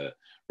the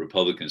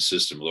Republican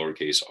system,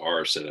 lowercase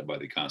r, set up by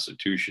the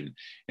Constitution.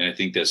 And I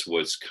think that's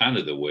what's kind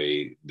of the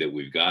way that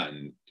we've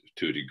gotten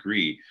to a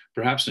degree,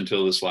 perhaps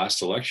until this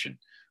last election,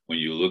 when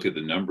you look at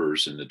the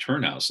numbers and the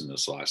turnouts in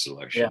this last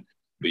election. Yeah.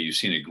 But you've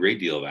seen a great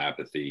deal of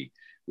apathy,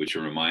 which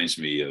reminds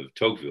me of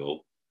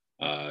Tocqueville,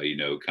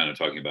 kind of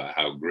talking about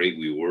how great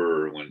we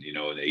were when, in the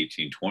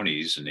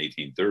 1820s and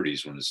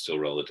 1830s, when it's still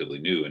relatively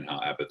new, and how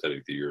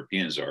apathetic the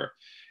Europeans are.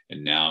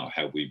 And now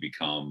have we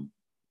become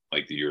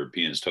like the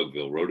Europeans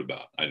Tocqueville wrote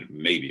about?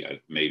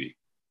 Maybe.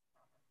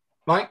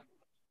 Mike?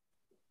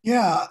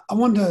 Yeah, I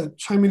wanted to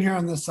chime in here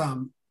on this,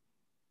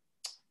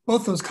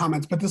 both those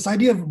comments, but this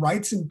idea of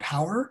rights and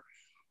power,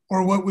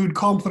 or what we would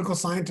call in political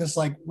scientists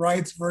like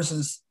rights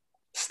versus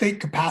state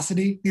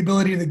capacity, the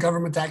ability of the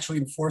government to actually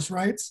enforce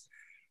rights.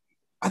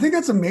 I think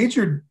that's a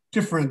major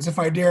difference, if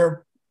I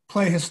dare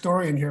play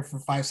historian here for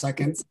 5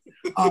 seconds.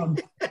 I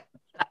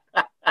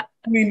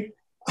mean,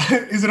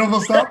 is it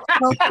almost up?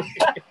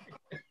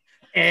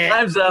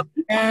 Time's up.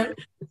 And,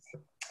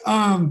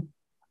 I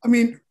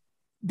mean,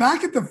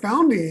 back at the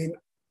founding,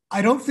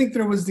 I don't think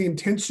there was the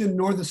intention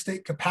nor the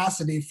state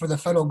capacity for the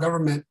federal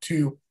government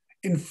to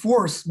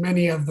enforce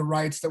many of the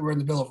rights that were in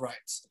the Bill of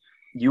Rights.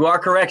 You are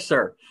correct,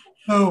 sir.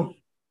 So,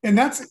 and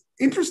that's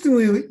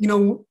interestingly,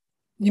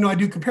 I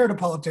do comparative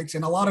politics,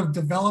 and a lot of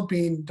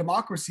developing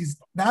democracies,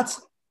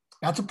 that's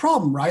a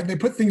problem, right? They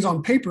put things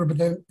on paper, but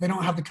then they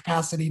don't have the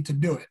capacity to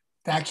do it,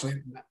 to actually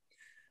implement it.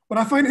 What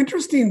I find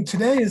interesting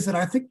today is that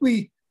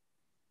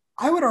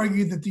I would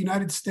argue that the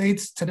United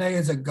States today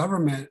as a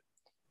government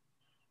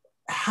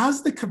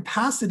has the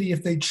capacity,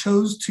 if they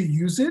chose to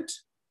use it,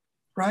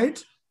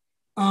 right?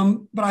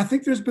 But I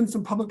think there's been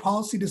some public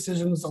policy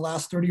decisions the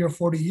last 30 or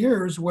 40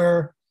 years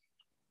where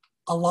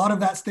a lot of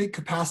that state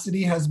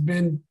capacity has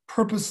been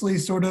purposely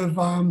sort of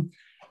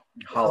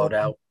hollowed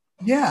out.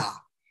 Yeah.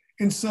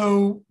 And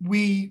so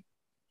we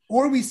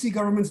see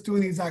governments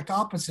doing the exact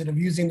opposite of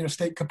using their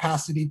state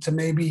capacity to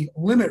maybe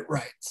limit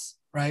rights,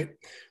 right?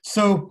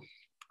 So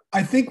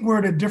I think we're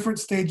at a different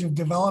stage of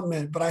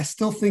development, but I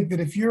still think that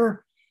if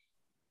you're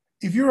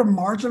a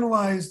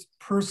marginalized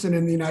person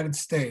in the United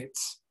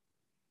States,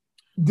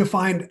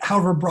 defined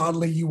however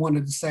broadly you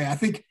wanted to say, I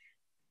think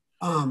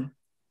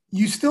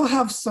you still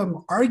have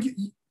some how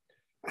do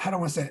I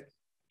want to say it?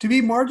 To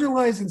be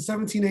marginalized in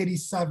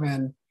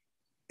 1787,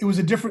 it was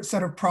a different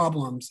set of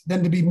problems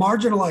than to be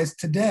marginalized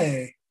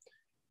today.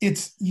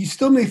 You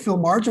still may feel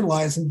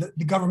marginalized and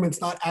the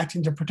government's not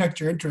acting to protect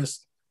your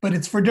interests, but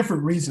it's for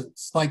different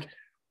reasons. Like,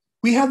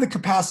 we have the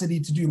capacity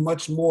to do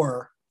much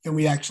more than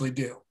we actually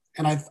do.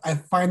 And I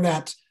find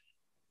that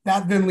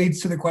then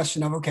leads to the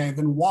question of, okay,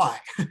 then why?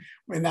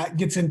 And that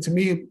gets into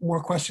me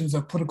more questions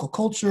of political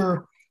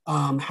culture,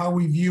 how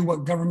we view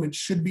what government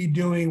should be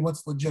doing,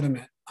 what's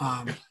legitimate.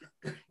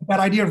 That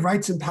idea of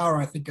rights and power,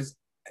 I think, is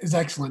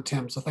excellent,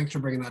 Tim. So thanks for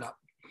bringing that up.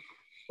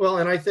 Well,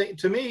 and I think,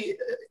 to me,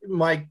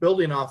 Mike,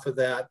 building off of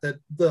that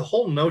the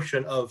whole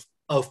notion of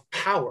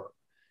power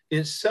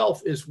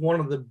itself is one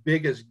of the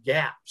biggest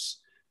gaps,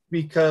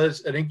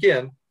 because, and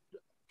again,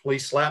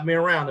 please slap me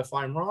around if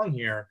I'm wrong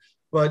here,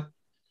 but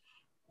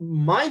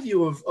my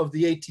view of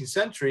the 18th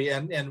century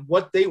and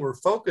what they were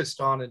focused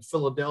on in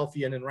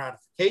Philadelphia and in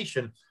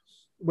ratification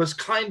was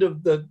kind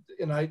of the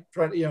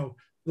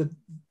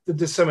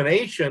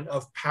dissemination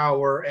of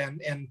power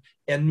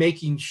and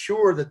making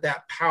sure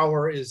that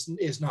power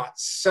is not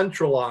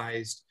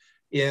centralized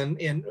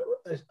in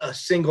a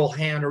single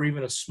hand or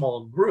even a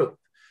small group.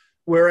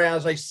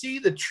 Whereas I see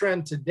the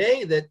trend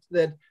today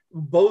that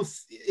both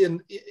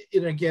in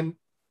again,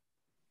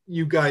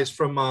 you guys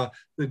from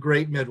the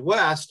great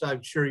Midwest,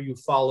 I'm sure you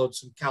followed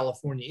some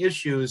California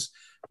issues.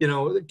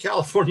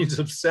 California's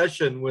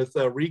obsession with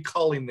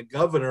recalling the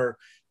governor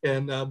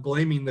and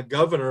blaming the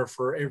governor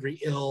for every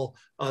ill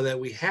that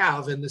we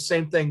have. And the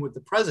same thing with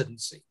the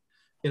presidency.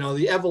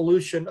 The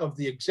evolution of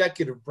the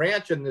executive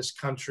branch in this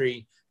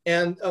country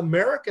and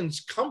Americans'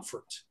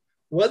 comfort,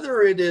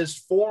 whether it is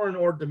foreign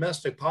or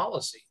domestic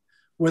policy,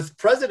 with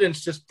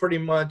presidents just pretty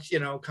much,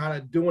 kind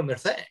of doing their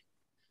thing.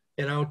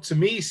 To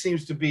me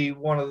seems to be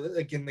one of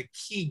the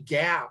key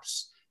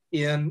gaps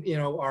in,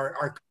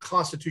 our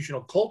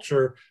constitutional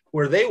culture,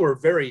 where they were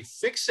very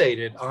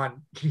fixated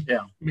on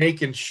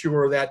making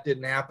sure that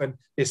didn't happen.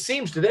 It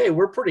seems today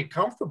we're pretty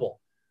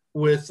comfortable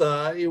with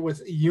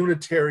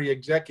unitary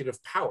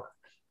executive power.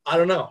 I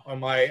don't know.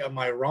 Am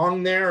I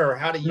wrong there, or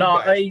how do you?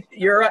 No, guys?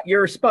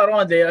 You're spot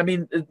on, Dave. I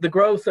mean, the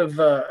growth of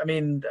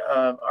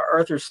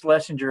Arthur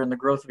Schlesinger and the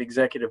growth of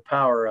executive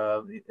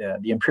power,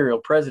 the Imperial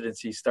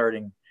Presidency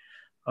starting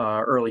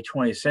early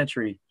 20th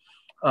century,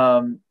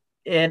 and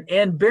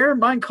bear in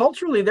mind,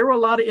 culturally, there were a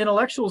lot of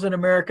intellectuals in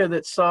America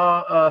that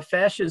saw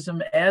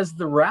fascism as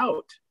the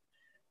route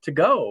to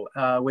go,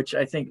 which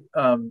I think,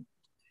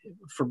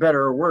 for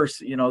better or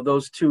worse,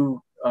 those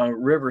two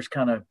rivers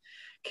kind of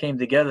came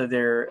together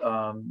there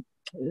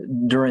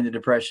during the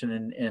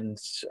Depression, and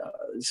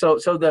so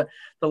the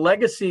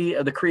legacy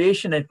of the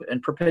creation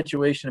and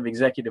perpetuation of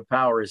executive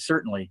power is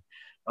certainly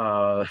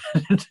the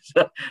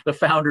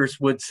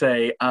founders would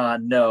say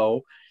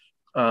no.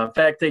 In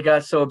fact, they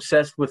got so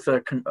obsessed with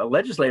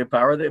legislative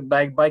power that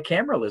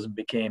bicameralism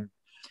became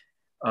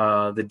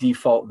the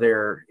default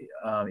there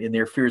in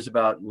their fears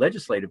about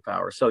legislative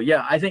power. So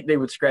yeah, I think they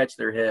would scratch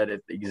their head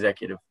at the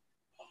executive.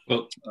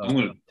 Well, I'm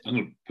going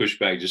to push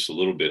back just a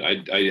little bit.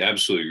 I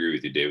absolutely agree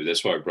with you, David.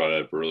 That's why I brought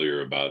it up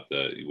earlier about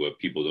what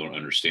people don't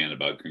understand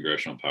about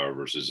congressional power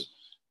versus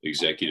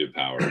executive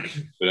power.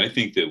 But I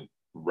think that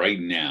right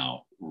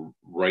now,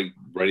 right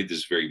at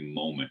this very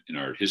moment in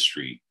our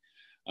history,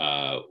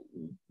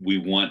 we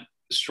want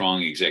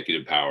strong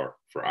executive power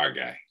for our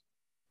guy,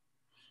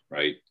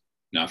 right?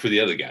 Not for the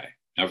other guy,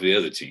 not for the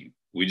other team.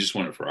 We just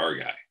want it for our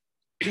guy.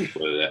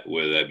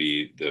 Whether that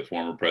be the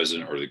former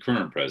president or the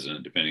current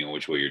president, depending on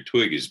which way your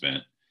twig is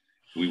bent,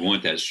 we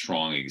want that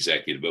strong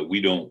executive, but we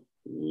don't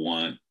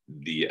want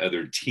the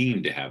other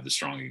team to have the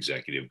strong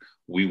executive.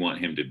 We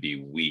want him to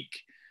be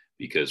weak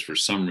because for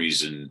some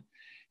reason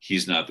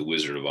he's not the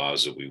Wizard of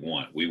Oz that we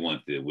want. We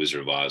want the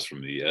Wizard of Oz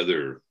from the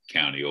other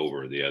county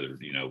over, the other,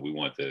 we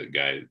want the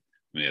guy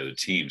from the other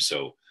team.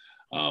 So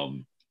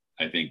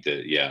I think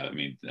that,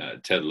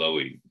 Ted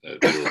Lowy,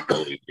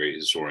 great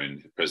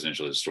historian,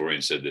 presidential historian,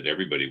 said that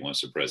everybody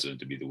wants the president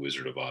to be the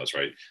Wizard of Oz,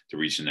 right? To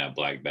reach in that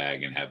black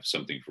bag and have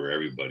something for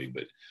everybody.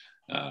 But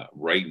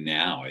right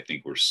now, I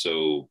think we're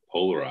so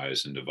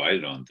polarized and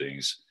divided on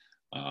things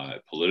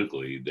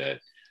politically that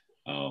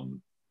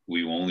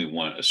we only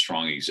want a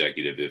strong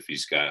executive if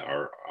he's got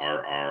our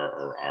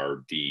or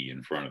RD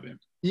in front of him.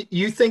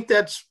 You think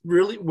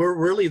we're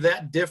really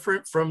that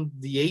different from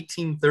the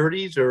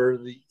 1830s or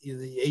the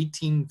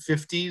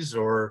 1850s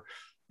or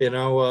the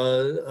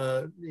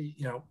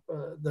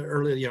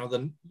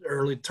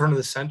early turn of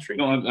the century?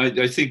 No,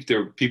 I think there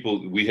are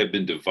people, we have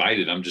been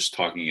divided. I'm just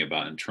talking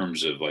about in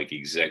terms of like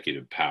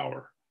executive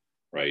power,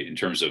 right? In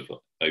terms of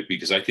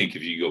because I think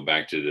if you go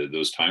back to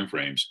those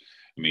timeframes,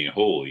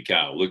 holy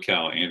cow, look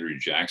how Andrew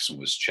Jackson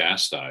was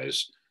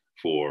chastised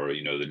for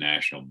the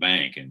National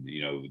Bank, and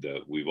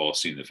we've all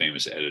seen the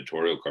famous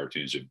editorial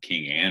cartoons of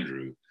King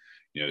Andrew,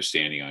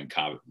 standing on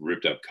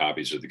ripped up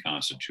copies of the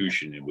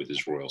Constitution and with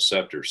his royal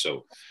scepter.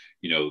 So,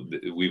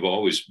 there's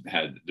always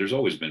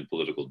been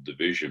political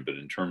division, but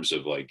in terms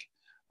of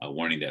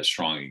wanting that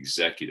strong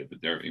executive,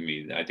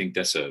 I think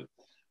that's a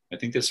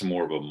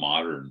more of a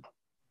modern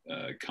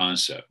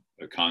concept,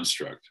 a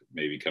construct,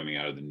 maybe coming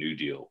out of the New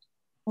Deal.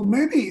 Well,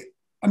 maybe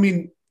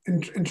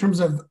in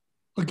terms of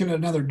looking at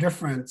another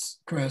difference,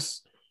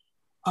 Chris,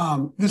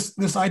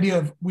 this idea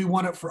of we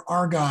want it for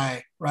our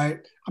guy, right?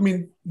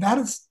 That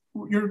is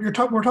we're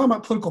talking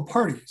about political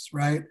parties,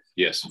 right?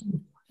 Yes.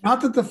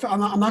 Not that I'm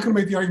not going to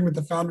make the argument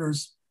the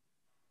founders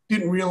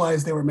didn't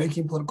realize they were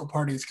making political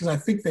parties, because I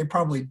think they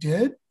probably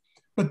did,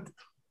 but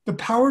the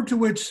power to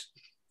which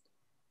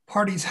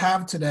parties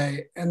have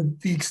today and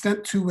the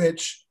extent to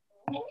which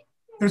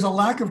there's a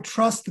lack of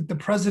trust that the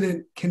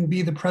president can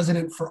be the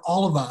president for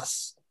all of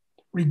us,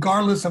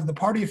 regardless of the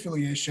party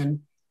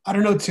affiliation. I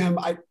don't know, Tim,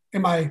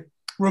 am I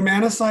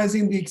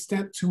romanticizing the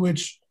extent to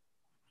which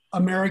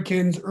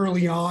Americans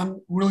early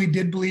on really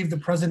did believe the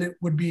president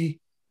would be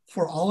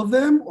for all of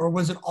them? Or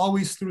was it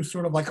always through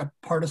sort of like a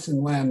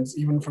partisan lens,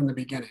 even from the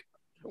beginning?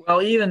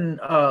 Well, even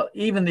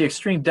the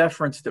extreme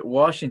deference that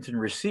Washington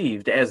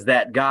received as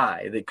that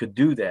guy that could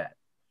do that,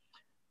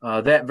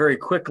 that very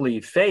quickly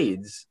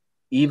fades,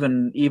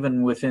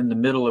 even within the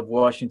middle of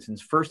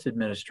Washington's first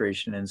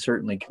administration, and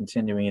certainly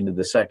continuing into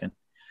the second.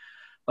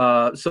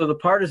 So the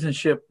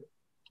partisanship,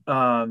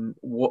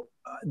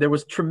 there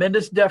was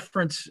tremendous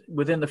deference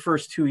within the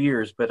first 2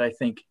 years, but I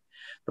think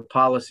the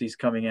policies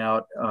coming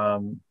out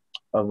of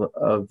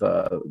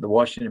the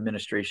Washington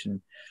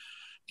administration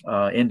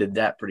ended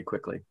that pretty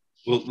quickly.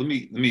 Well, let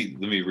me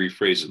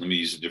rephrase it. Let me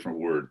use a different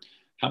word.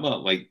 How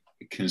about like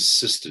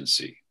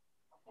consistency?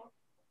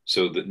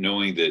 So that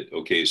knowing that,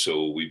 okay,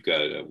 so we've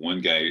got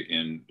one guy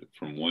in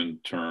from one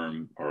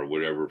term or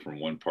whatever from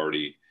one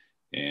party,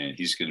 and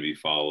he's going to be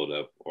followed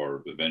up,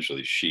 or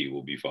eventually she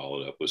will be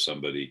followed up with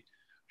somebody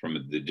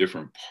from the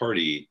different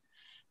party.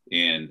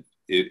 And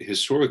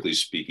historically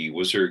speaking,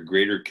 was there a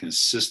greater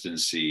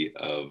consistency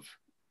of,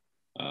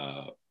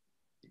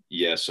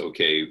 yes,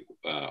 okay,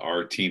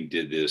 our team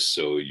did this,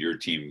 so your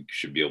team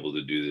should be able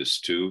to do this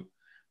too?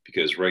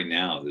 Because right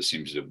now, it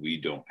seems that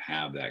we don't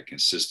have that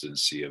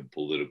consistency of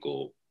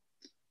political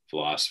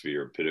philosophy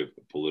or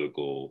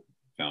political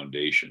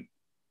foundation,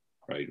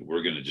 right?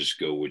 We're going to just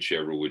go which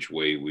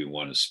way we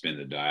want to spin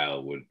the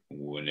dial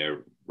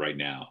whenever right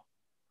now.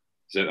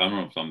 I don't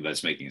know if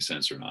that's making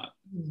sense or not.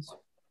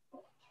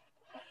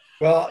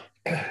 Well,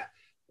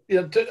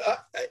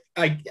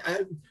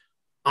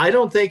 I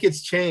don't think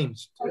it's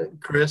changed,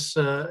 Chris.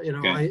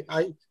 Okay.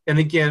 And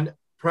again,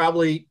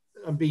 probably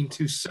I'm being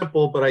too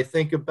simple, but I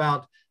think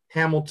about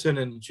Hamilton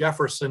and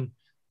Jefferson,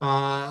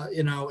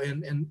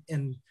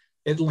 and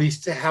at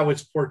least how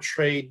it's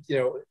portrayed,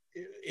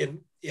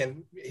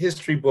 in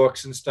history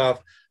books and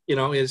stuff,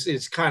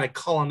 is kind of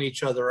calling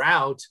each other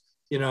out.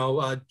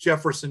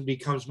 Jefferson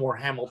becomes more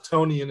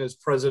Hamiltonian as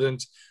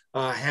president.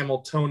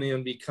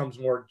 Hamiltonian becomes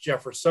more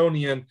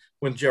Jeffersonian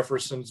when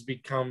Jefferson's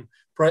become,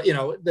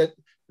 that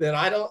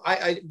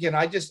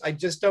I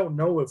just don't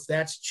know if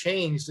that's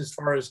changed as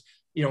far as,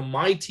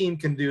 my team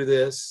can do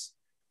this,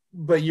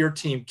 but your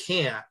team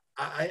can't.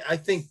 I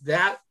think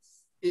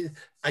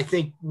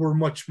we're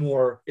much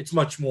more, it's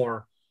much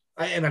more.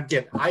 And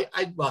again, I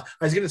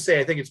was going to say,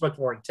 I think it's much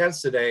more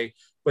intense today,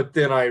 but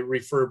then I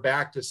refer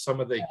back to some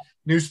of the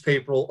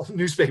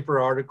newspaper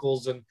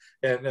articles and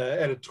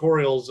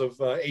editorials of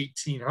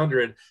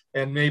 1800,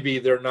 and maybe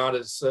they're not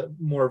as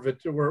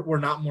we're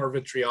not more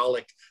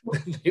vitriolic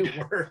than they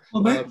were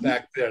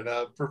back then.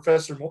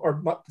 Professor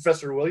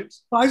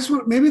Williams. Well, I just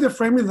want, maybe the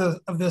framing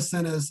of this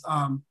then is,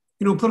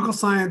 political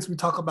science, we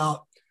talk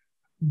about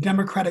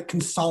democratic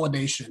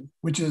consolidation,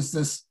 which is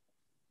this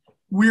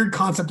weird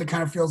concept that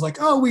kind of feels like,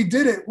 oh, we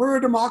did it, we're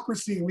a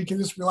democracy and we can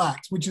just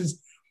relax, which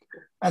is,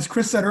 as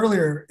Chris said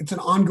earlier, it's an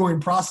ongoing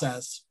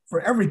process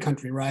for every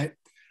country, right?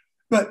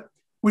 But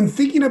when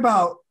thinking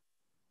about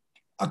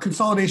a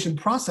consolidation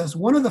process,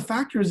 one of the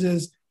factors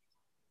is,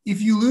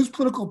 if you lose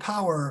political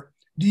power,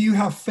 do you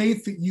have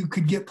faith that you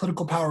could get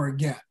political power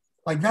again?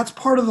 Like, that's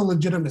part of the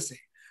legitimacy.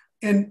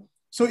 And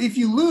so if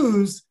you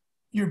lose,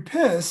 you're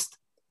pissed,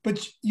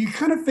 but you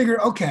kind of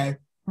figure, okay,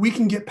 we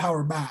can get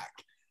power back.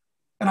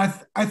 And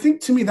I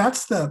think, to me,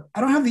 I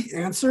don't have the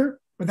answer,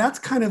 but that's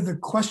kind of the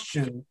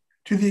question,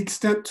 to the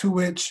extent to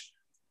which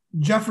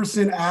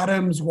Jefferson,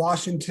 Adams,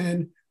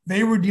 Washington,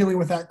 they were dealing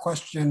with that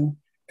question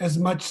as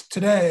much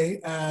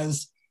today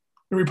as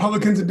the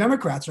Republicans and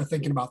Democrats are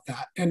thinking about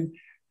that. And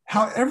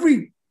how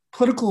every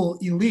political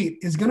elite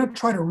is going to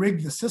try to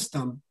rig the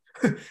system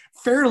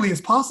fairly as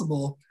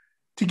possible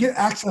to get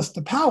access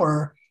to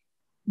power.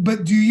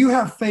 But do you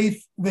have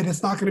faith that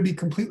it's not going to be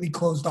completely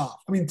closed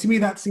off? I mean, to me,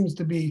 that seems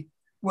to be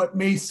what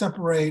may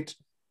separate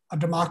a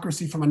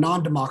democracy from a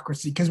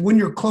non-democracy, because when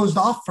you're closed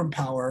off from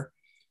power,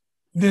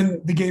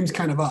 then the game's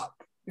kind of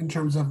up in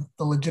terms of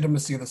the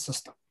legitimacy of the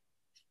system.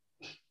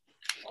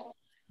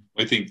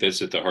 I think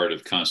that's at the heart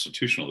of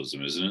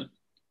constitutionalism, isn't it?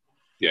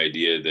 The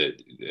idea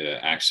that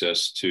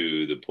access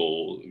to the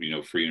poll,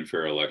 free and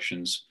fair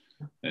elections,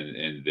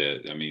 and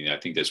I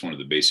think that's one of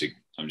the basic.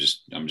 I'm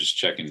just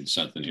checking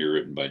something here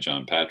written by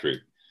John Patrick,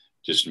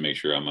 just to make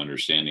sure I'm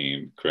understanding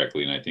him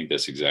correctly, and I think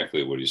that's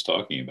exactly what he's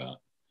talking about.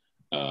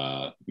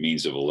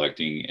 Means of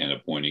electing and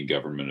appointing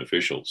government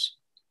officials,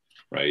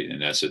 right?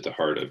 And that's at the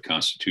heart of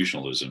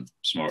constitutionalism,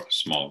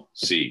 small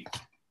c,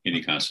 in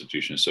the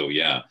Constitution. So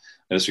yeah,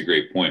 that's a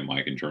great point,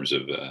 Mike, in terms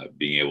of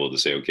being able to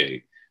say,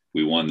 okay,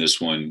 we won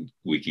this one,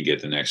 we can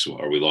get the next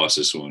one, or we lost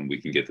this one,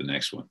 we can get the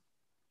next one.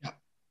 Yeah.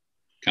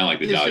 Kind of like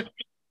the Dodgers.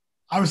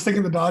 I was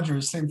thinking the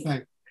Dodgers, same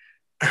thing.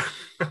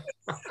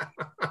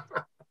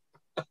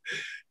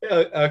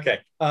 Okay,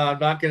 I'm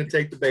not going to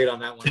take the bait on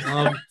that one.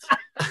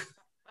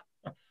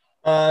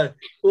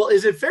 Well,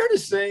 is it fair to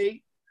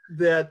say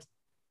that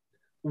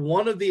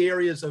one of the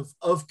areas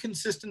of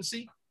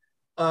consistency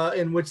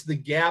in which the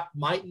gap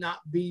might not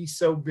be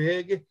so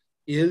big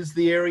is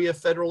the area of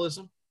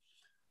federalism?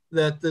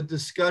 That the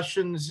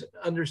discussions,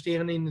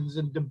 understandings,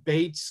 and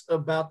debates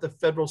about the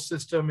federal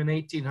system in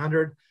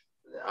 1800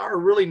 are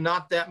really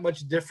not that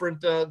much different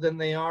than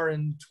they are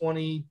in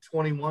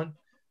 2021?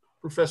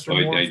 Professor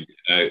Oh, Moore?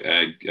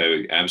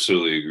 I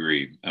absolutely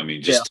agree. I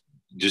mean,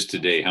 just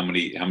today, how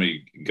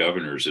many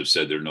governors have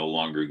said they're no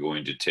longer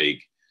going to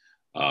take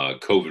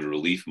COVID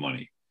relief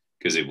money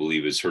because they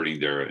believe it's hurting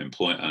their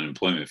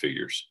unemployment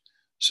figures.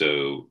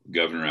 So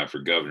governor after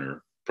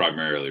governor,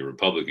 primarily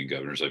Republican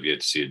governors, I've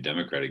yet to see a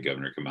Democratic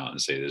governor come out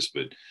and say this,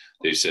 but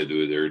they said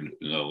that they're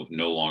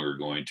no longer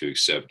going to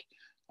accept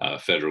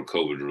federal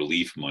COVID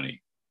relief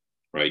money,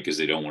 right? Because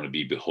they don't want to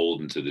be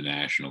beholden to the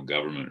national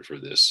government for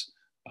this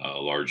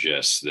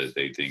largesse that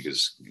they think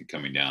is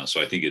coming down.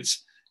 So I think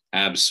it's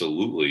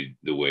absolutely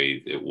the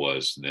way it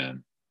was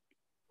then.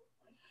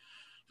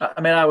 I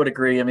mean, I would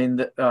agree. I mean,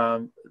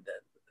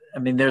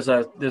 there's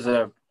a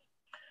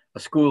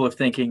school of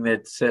thinking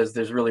that says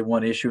there's really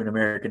one issue in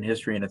American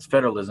history, and it's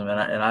federalism.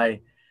 And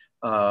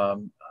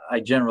I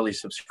generally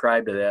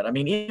subscribe to that. I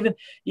mean,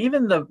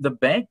 even the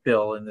bank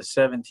bill in the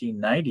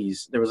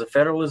 1790s, there was a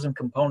federalism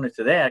component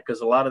to that because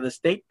a lot of the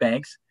state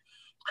banks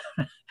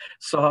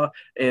saw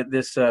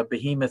this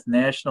behemoth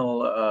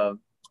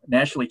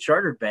nationally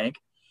chartered bank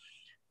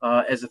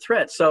as a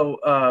threat. So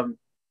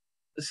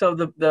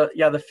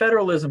the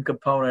federalism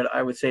component,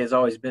 I would say, has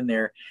always been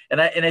there.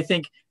 And I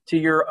think to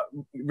your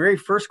very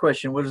first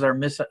question, what is our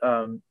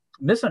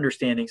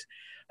misunderstandings?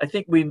 I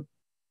think we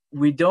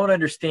don't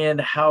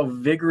understand how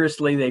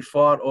vigorously they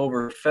fought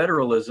over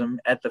federalism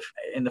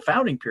in the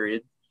founding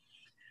period,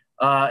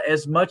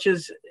 as much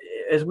as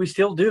we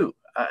still do.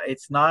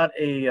 It's not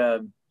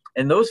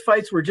and those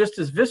fights were just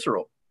as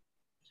visceral.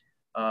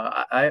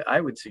 I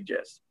would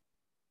suggest.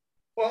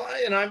 Well,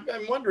 and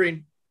I'm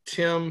wondering,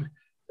 Tim,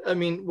 I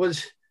mean,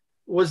 was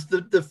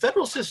the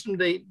federal system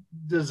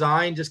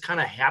designed just kind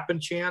of happen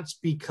chance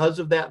because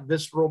of that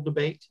visceral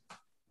debate?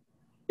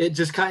 It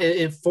just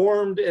it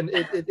formed and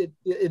it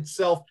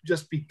itself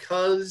just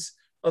because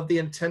of the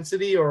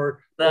intensity, or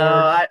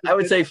I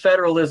would say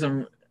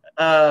federalism.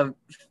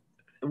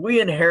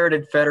 We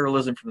inherited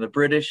federalism from the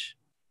British.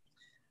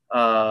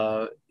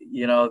 They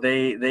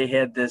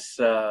had this.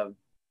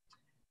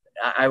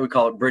 I would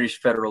call it British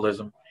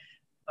federalism.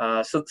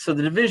 So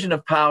the division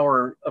of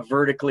power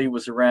vertically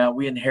was around.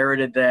 We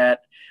inherited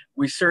that.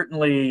 We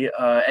certainly,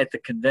 at the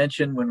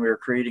convention when we were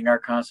creating our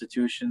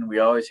Constitution, we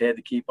always had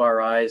to keep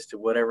our eyes to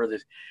whatever the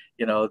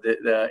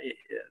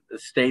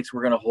states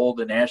were going to hold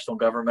the national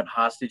government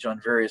hostage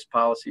on various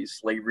policies,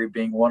 slavery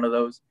being one of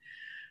those.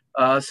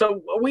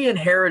 So we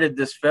inherited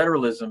this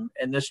federalism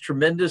and this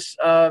tremendous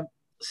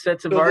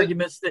sets of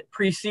arguments that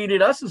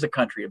preceded us as a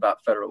country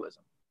about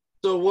federalism.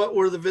 So what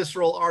were the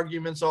visceral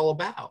arguments all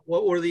about?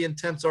 What were the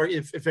intense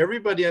arguments? If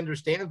everybody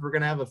understands we're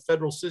going to have a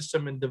federal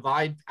system and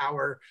divide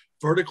power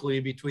vertically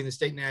between the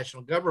state and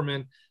national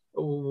government,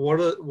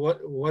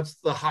 what's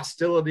the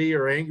hostility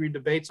or angry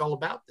debates all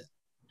about then?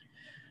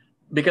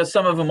 Because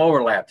some of them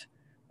overlapped.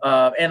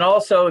 And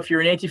also, if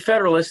you're an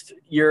anti-federalist,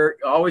 you're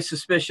always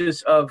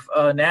suspicious of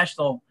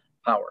national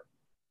power.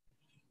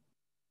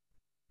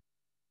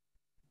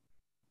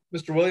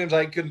 Mr. Williams,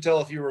 I couldn't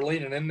tell if you were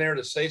leaning in there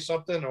to say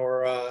something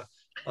or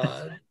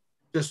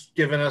just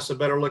giving us a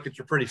better look at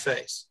your pretty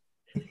face.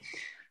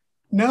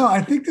 No,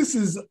 I think this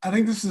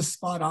is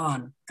spot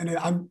on. And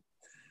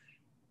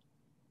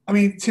I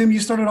mean, Tim, you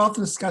started off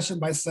the discussion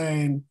by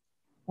saying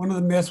one of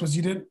the myths was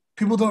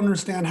people don't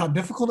understand how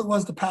difficult it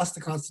was to pass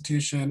the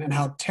Constitution and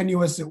how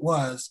tenuous it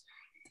was.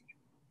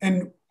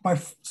 And by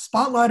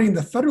spotlighting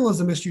the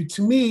federalism issue,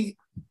 to me,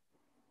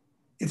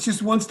 it's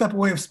just one step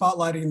away of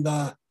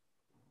spotlighting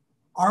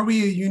are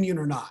we a union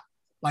or not?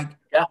 Like,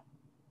 yeah.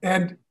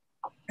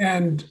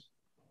 And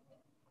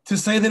to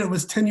say that it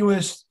was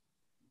tenuous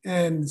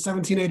in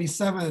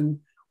 1787,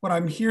 what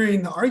I'm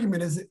hearing the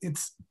argument is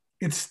it's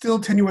still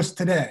tenuous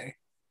today.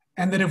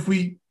 And that if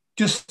we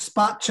just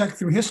spot check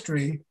through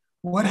history,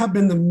 what have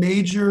been the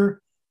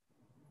major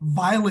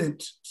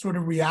violent sort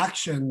of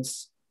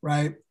reactions,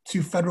 right,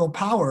 to federal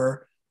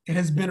power? It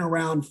has been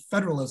around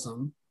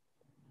federalism.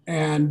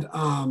 And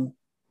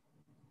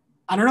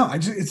I don't know,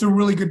 it's a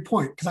really good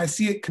point because I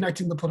see it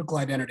connecting the political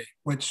identity,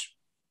 which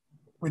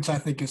I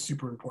think is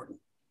super important.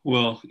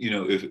 Well,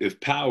 if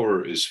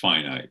power is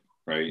finite,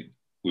 right,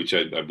 which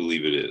I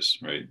believe it is,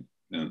 right,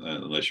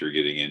 unless you're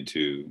getting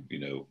into,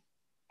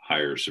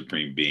 higher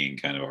supreme being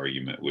kind of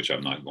argument, which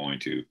I'm not going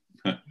to.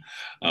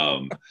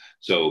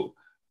 So,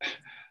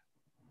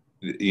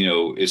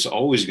 it's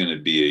always going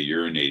to be a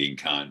urinating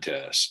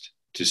contest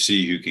to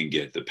see who can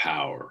get the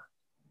power,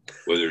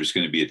 whether it's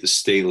going to be at the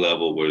state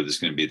level, whether it's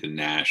going to be at the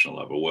national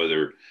level,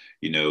 whether,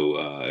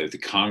 if the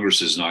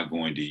Congress is not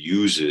going to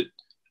use it,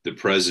 the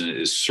president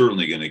is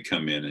certainly going to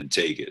come in and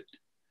take it.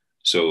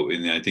 So,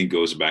 and I think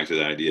goes back to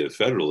the idea of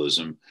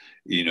federalism.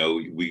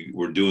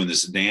 We're doing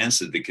this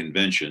dance at the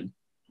convention.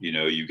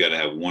 You've got to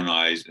have one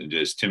eye, and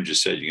as Tim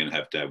just said, you're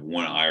going to have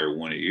one eye or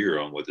one ear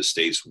on what the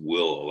states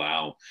will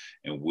allow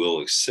and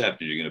will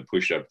accept, and you're going to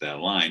push up that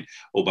line.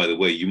 Oh, by the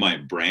way, you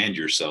might brand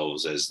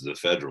yourselves as the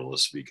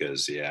Federalists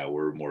because,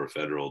 we're more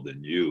federal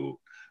than you.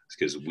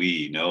 Because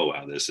we know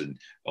how this, and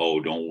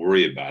don't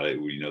worry about it.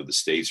 The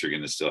states are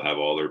going to still have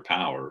all their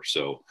power.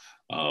 So,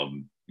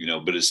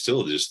 but it's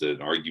still just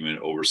an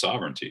argument over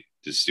sovereignty.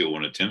 to steal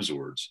one of Tim's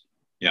words.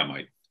 Yeah,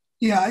 Mike.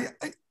 Yeah,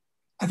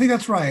 I think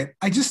that's right.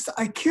 I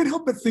can't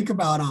help but think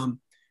about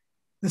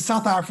the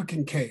South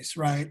African case,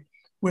 right?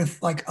 With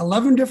like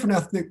 11 different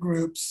ethnic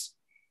groups.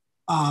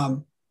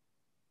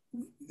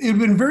 It would have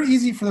been very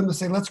easy for them to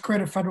say, let's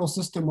create a federal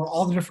system where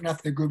all the different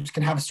ethnic groups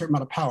can have a certain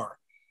amount of power.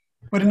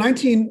 But in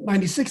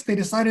 1996, they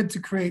decided to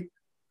create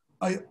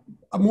a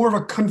more of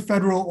a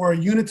confederal or a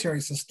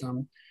unitary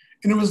system.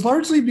 And it was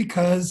largely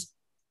because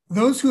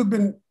those who have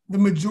been, the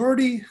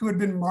majority who had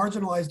been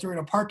marginalized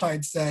during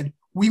apartheid said,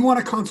 we want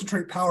to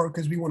concentrate power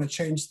because we want to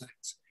change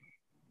things.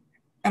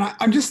 And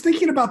I'm just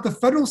thinking about the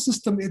federal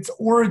system, its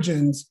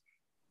origins.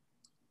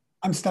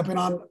 I'm stepping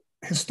on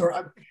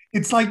historic.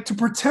 It's like to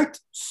protect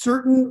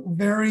certain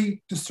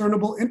very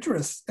discernible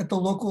interests at the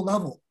local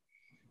level.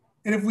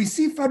 And if we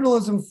see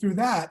federalism through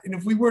that, and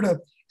if we were to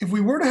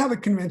have a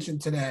convention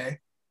today,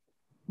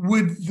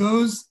 would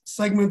those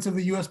segments of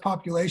the US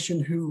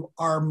population who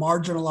are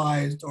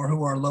marginalized or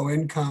who are low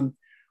income,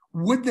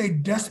 would they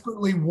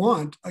desperately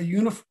want a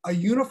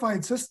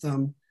unified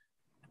system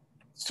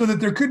so that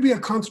there could be a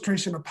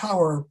concentration of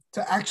power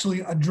to actually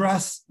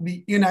address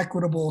the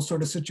inequitable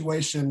sort of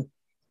situation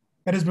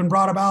that has been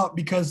brought about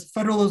because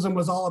federalism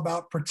was all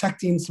about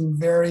protecting some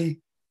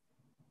very,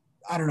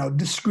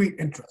 discrete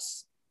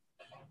interests?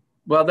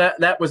 Well,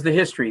 that was the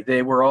history.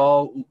 They were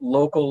all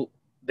local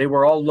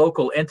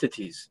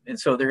entities. And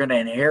so they're going to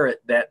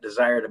inherit that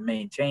desire to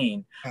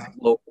maintain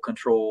local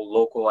control,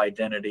 local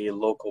identity,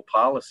 local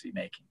policy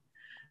making.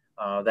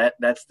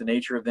 That's the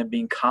nature of them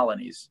being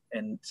colonies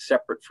and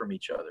separate from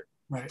each other.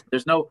 Right.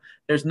 There's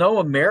no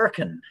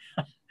American.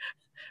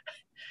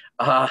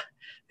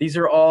 These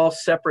are all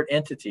separate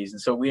entities.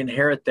 And so we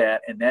inherit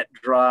that, and that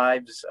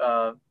drives,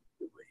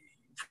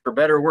 for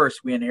better or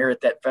worse, we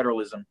inherit that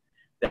federalism,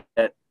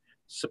 that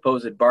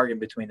supposed bargain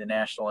between the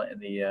national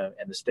and the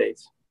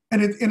states.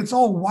 And it's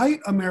all white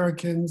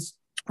Americans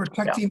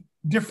protecting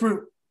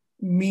different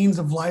means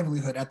of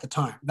livelihood at the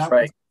time.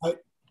 Right.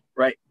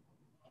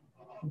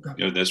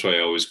 Okay. That's why I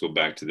always go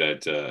back to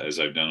that,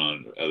 as I've done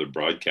on other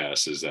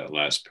broadcasts, is that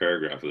last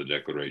paragraph of the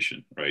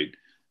Declaration, right?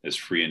 As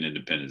free and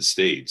independent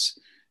states,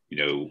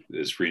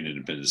 as free and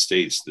independent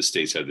states, the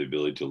states have the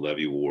ability to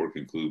levy war,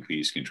 conclude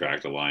peace,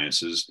 contract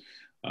alliances,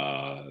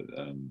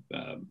 and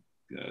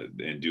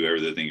do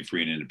everything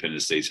free and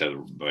independent states have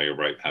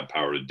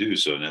power to do.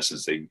 So in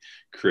essence, they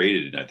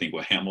created, I think,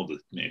 what Hamilton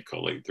may have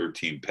called like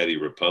 13 petty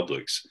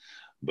republics,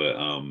 but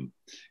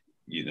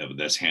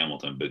that's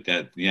Hamilton. But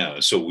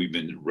so we've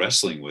been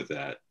wrestling with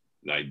that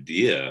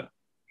idea,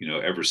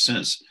 ever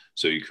since.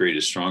 So you create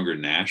a stronger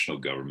national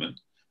government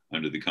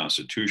under the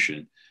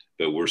Constitution,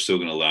 but we're still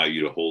going to allow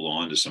you to hold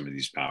on to some of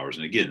these powers.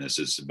 And again,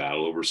 it's a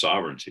battle over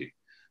sovereignty.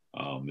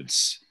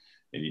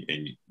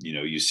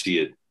 You see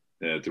it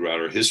throughout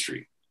our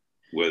history,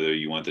 whether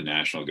you want the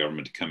national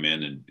government to come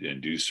in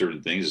and do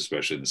certain things,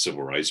 especially in the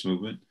civil rights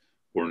movement,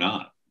 or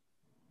not.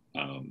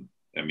 I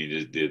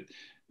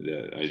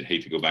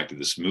hate to go back to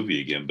this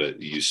movie again, but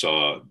they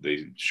showed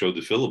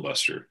the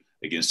filibuster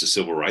against the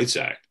Civil Rights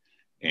Act.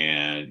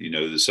 And,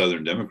 the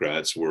Southern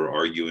Democrats were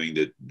arguing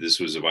that this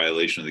was a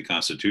violation of the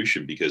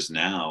Constitution because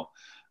now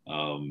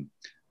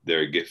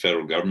their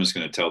federal government's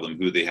going to tell them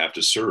who they have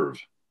to serve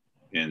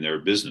in their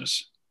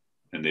business.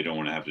 And they don't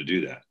want to have to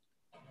do that.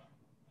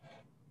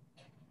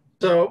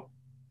 So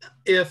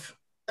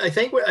I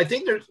think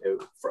there's,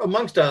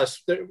 amongst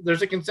us,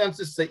 there's a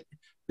consensus that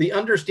the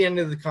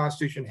understanding of the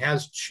Constitution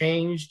has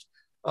changed.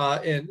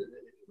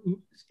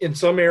 In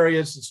some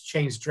areas, it's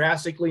changed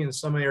drastically. In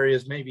some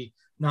areas, maybe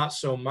not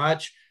so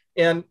much.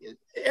 And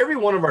every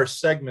one of our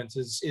segments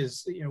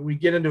is we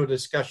get into a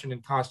discussion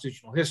in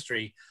constitutional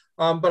history,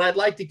 but I'd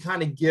like to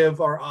kind of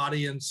give our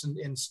audience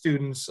and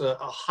students a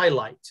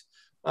highlight.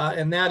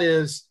 And that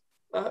is,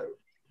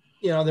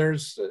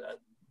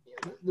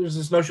 there's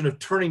this notion of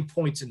turning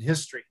points in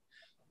history.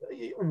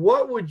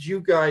 What would you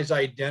guys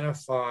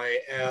identify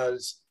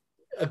as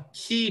a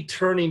key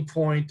turning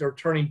point or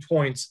turning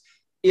points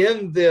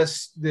in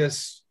this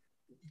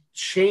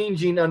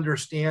changing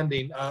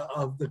understanding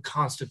of the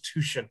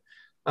Constitution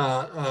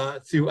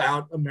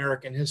throughout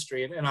American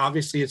history? And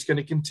obviously it's going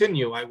to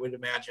continue, I would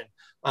imagine,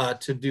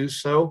 to do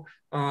so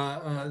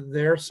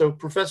there. So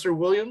Professor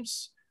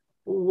Williams,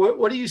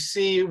 what do you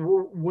see,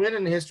 when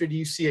in history do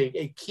you see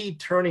a key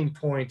turning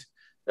point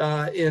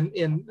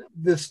in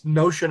this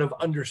notion of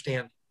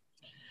understanding?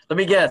 Let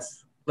me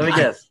guess.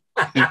 The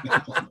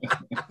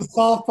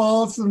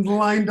softballs and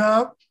lined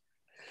up.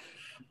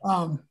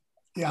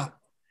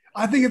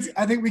 I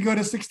think we go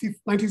to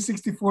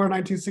 1964,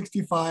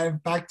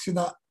 1965, back to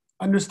the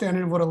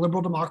understanding of what a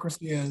liberal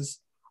democracy is.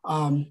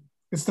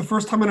 It's the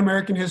first time in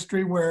American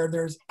history where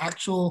there's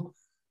actual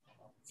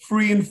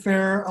free and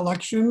fair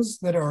elections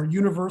that are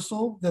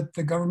universal, that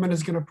the government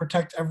is going to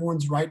protect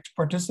everyone's right to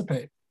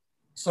participate.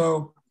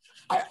 So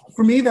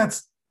for me,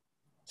 that's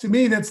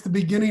the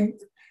beginning.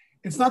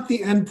 It's not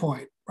the end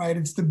point, right?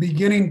 It's the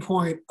beginning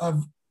point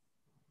of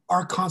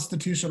our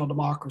constitutional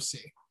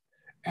democracy.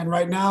 And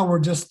right now we're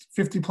just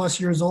 50 plus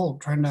years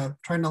old, trying to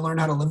learn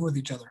how to live with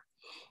each other.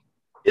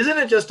 Isn't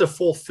it just a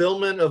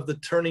fulfillment of the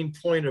turning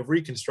point of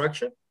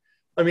Reconstruction?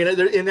 I mean,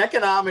 in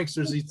economics,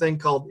 there's these thing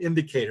called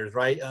indicators,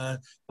 right?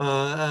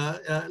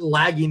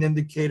 Lagging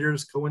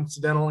indicators,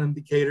 coincidental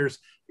indicators.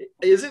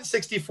 Isn't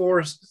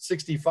 64,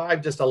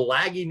 65 just a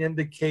lagging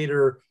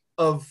indicator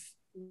of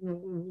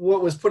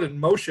what was put in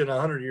motion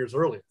 100 years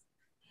earlier?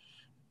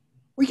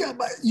 You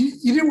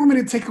didn't want me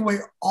to take away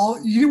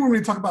all, you didn't want me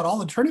to talk about all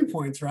the turning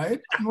points,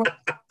 right?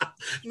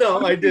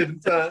 No, I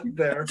didn't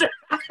there.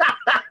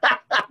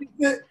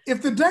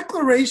 If the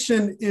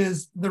Declaration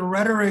is the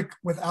rhetoric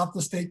without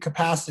the state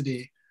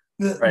capacity,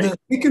 the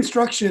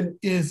Reconstruction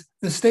is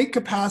the state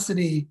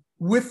capacity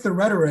with the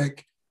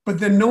rhetoric, but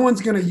then no one's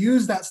going to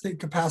use that state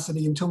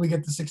capacity until we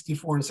get to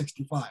 64 and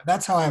 65.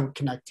 That's how I would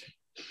connect it.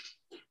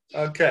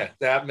 Okay,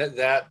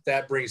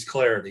 that brings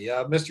clarity.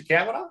 Mr.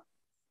 Kavanaugh?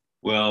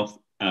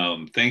 Well,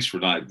 thanks for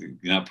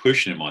not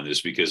pushing him on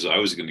this, because I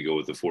was going to go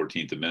with the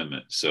 14th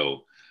Amendment.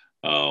 So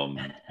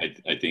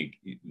I think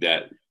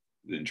that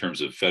in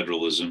terms of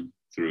federalism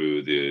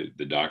through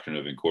the doctrine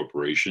of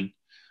incorporation,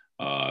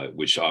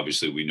 which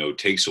obviously we know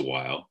takes a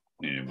while.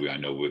 And I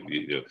know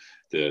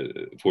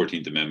the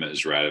 14th Amendment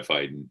is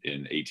ratified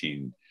in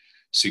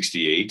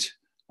 1868.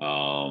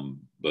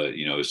 But,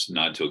 it's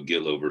not until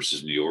Gitlow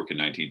versus New York in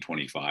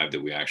 1925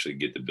 that we actually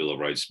get the Bill of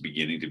Rights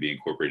beginning to be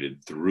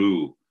incorporated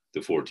through the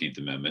 14th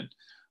Amendment.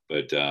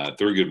 But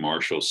Thurgood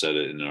Marshall said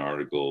it in an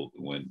article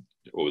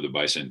over the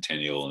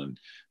bicentennial, and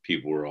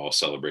people were all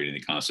celebrating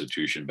the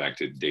Constitution. Back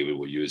to David,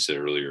 what you had said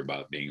earlier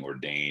about being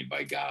ordained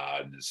by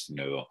God and it's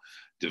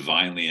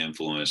divinely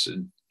influenced.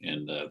 And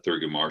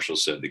Thurgood Marshall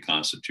said the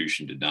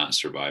Constitution did not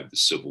survive the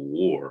Civil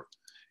War.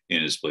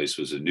 In its place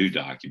was a new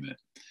document.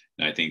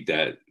 And I think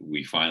that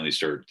we finally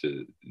start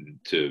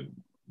to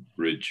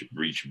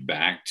reach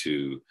back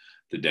to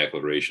the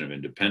Declaration of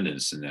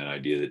Independence and that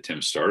idea that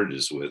Tim started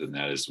us with, and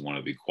that is one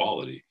of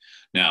equality.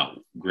 Now,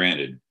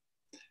 granted,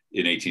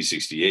 in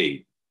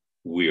 1868,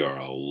 we are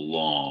a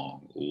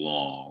long,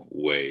 long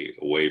way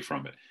away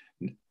from it.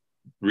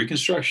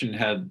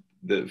 Reconstruction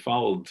that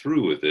followed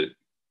through with it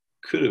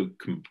could have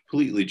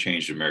completely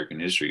changed American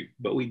history,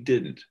 but we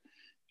didn't.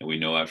 And we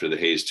know after the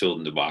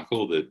Hayes-Tilden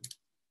debacle that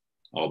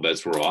all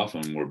bets were off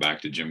and we're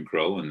back to Jim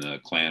Crow and the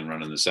Klan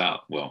running the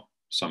South. Well,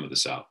 some of the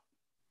South.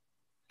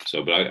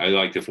 So, but I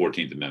like the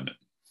 14th Amendment.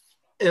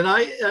 And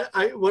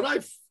what I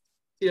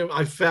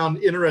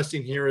found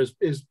interesting here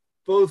is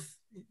both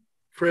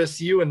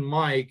Chris, you and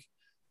Mike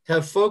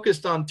have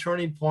focused on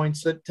turning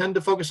points that tend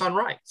to focus on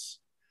rights.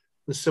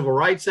 The Civil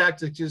Rights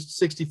Act, which is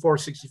 64,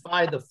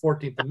 65, the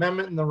 14th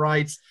Amendment and the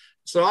rights.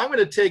 So I'm going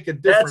to take a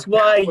different That's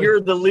why you're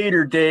the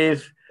leader,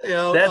 Dave.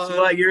 That's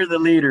why you're the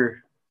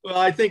leader. Well,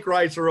 I think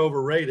rights are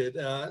overrated.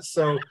 I'm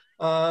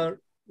going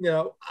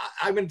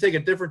to take a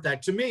different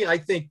tack. To me, I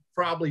think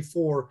probably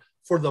for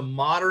the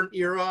modern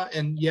era,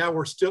 and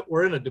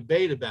we're in a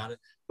debate about it,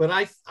 but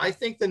I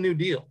think the New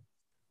Deal.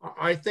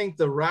 I think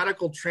the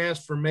radical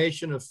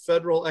transformation of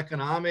federal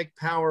economic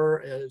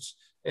power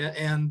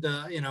and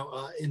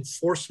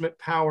enforcement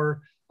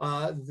power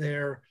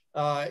there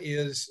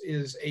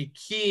is a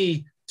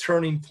key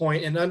turning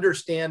point in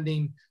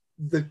understanding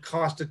the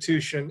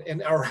Constitution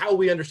or how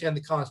we understand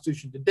the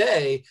Constitution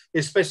today,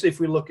 especially if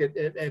we look at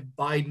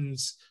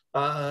Biden's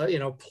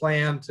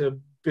plan to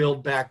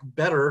build back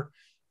better,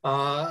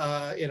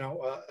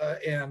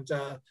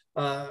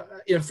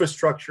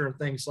 infrastructure and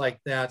things like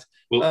that.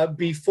 Well,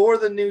 before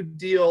the New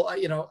Deal,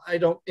 I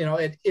don't,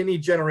 at any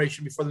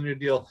generation before the New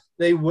Deal,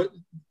 they would,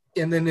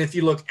 and then if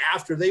you look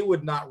after, they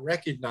would not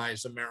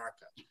recognize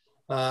America,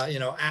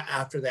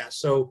 after that.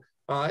 So,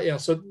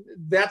 so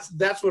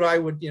that's what I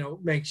would,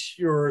 make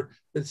sure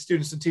that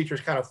students and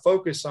teachers kind of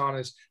focus on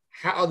is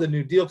how the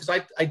New Deal,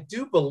 because I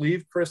do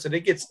believe, Chris, that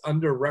it gets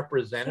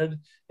underrepresented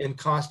in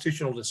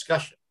constitutional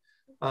discussion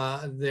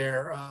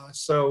there.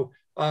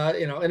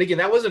 And again,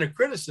 that wasn't a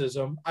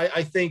criticism.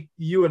 I think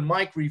you and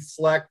Mike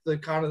reflect the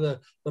kind of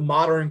the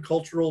modern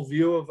cultural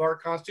view of our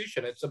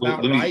Constitution. It's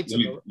about rights.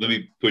 Let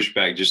me push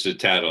back just a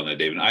tad on that,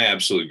 David. I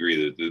absolutely agree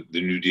that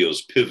the New Deal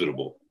is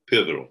pivotal,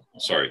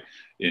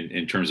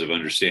 in terms of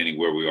understanding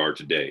where we are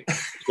today,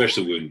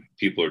 especially when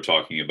people are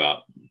talking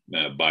about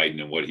Biden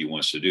and what he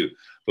wants to do.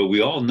 But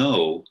we all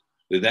know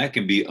that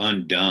can be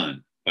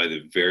undone by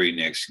the very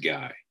next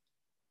guy,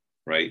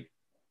 right?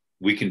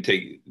 We can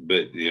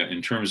but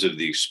in terms of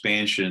the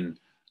expansion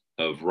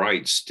of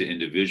rights to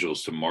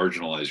individuals, to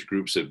marginalized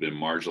groups that have been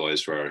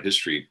marginalized throughout our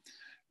history,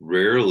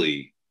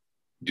 rarely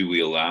do we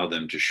allow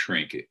them to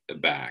shrink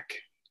back.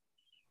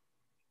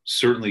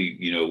 Certainly,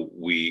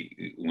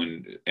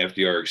 when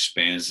FDR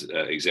expands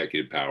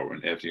executive power,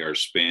 when FDR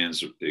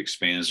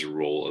expands the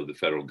role of the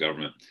federal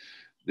government,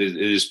 it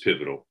is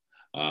pivotal,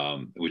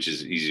 which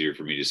is easier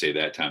for me to say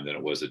that time than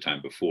it was the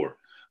time before.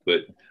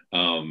 But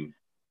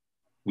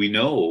we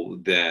know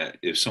that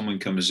if someone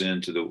comes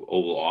into the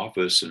Oval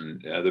Office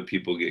and other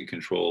people get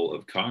control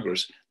of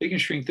Congress, they can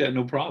shrink that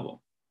no problem.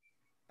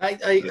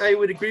 I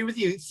would agree with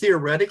you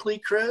theoretically,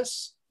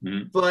 Chris,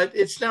 but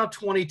it's now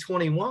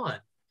 2021.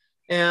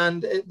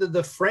 And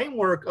the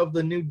framework of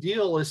the New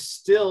Deal is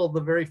still the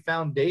very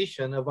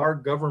foundation of our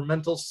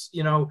governmental,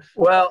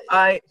 Well,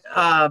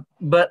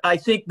 but I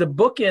think the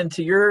bookend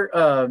to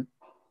your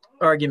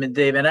argument,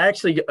 Dave, and I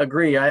actually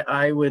agree.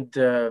 I would,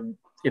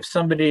 if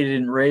somebody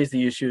didn't raise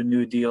the issue of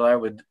New Deal, I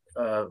would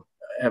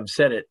have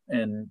said it,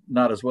 and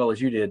not as well as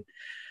you did.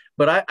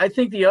 But I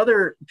think the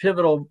other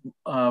pivotal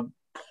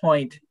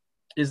point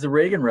is the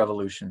Reagan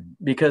Revolution,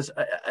 because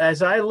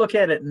as I look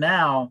at it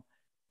now,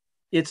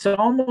 it's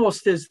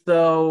almost as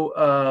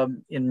though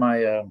in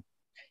my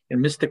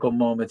in mystical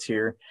moments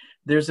here,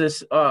 there's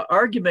this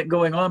argument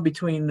going on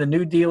between the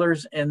New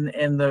Dealers and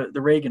the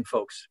Reagan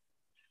folks.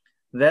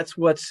 That's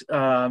what's,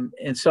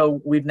 and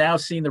so we've now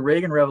seen the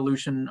Reagan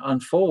Revolution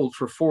unfold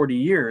for 40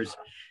 years,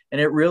 and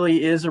it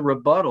really is a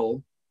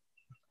rebuttal,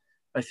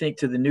 I think,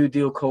 to the New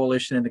Deal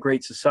Coalition and the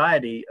Great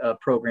Society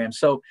program.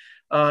 So,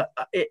 and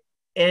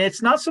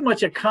it's not so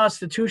much a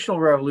constitutional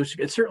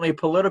revolution, it's certainly a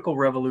political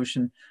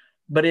revolution,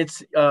 but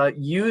it's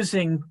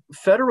using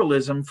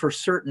federalism for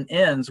certain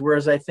ends,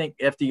 whereas I think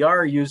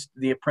FDR used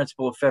the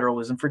principle of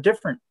federalism for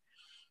different,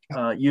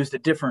 used a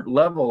different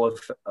level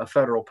of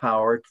federal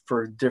power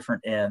for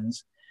different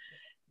ends,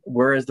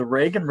 whereas the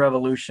Reagan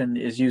Revolution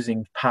is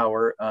using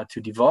power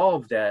to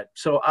devolve that.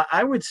 So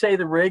I would say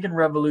the Reagan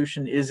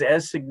Revolution is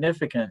as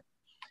significant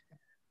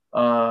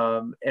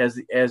as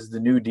the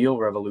New Deal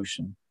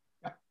Revolution.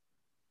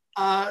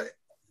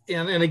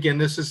 And again,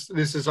 this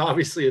is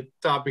obviously a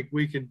topic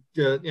we could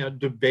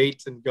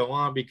debate and go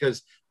on,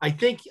 because I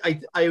think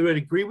I would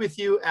agree with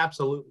you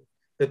absolutely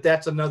that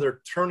that's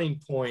another turning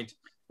point,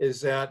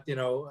 is that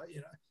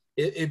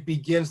it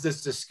begins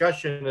this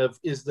discussion of,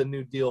 is the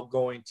New Deal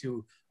going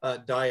to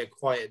die a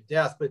quiet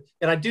death?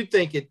 And I do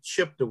think it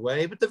chipped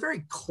away, but the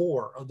very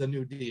core of the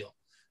New Deal,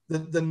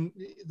 the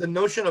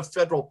notion of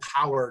federal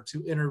power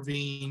to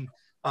intervene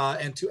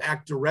and to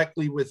act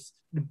directly with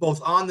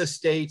both on the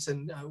states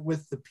and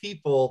with the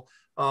people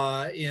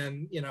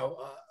in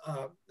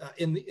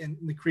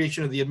the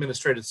creation of the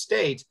administrative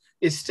state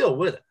is still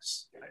with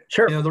us.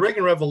 Sure. The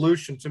Reagan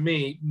Revolution, to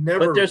me,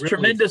 never. But there's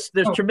really...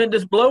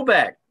 tremendous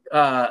blowback.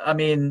 I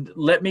mean,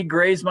 let me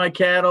graze my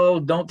cattle.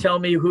 Don't tell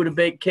me who to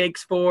bake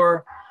cakes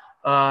for.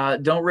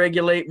 Don't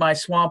regulate my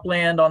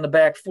swampland on the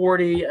back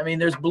 40. I mean,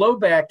 there's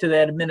blowback to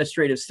that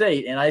administrative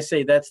state, and I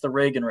say that's the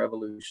Reagan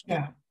Revolution.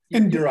 Yeah,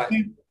 and you're right,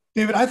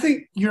 David. I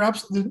think you're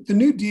absolutely. The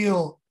New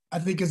Deal, I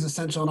think, is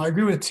essential, and I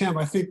agree with Tim.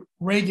 I think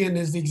Reagan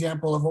is the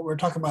example of what we were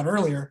talking about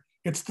earlier.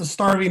 It's the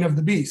starving of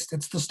the beast.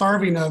 It's the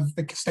starving of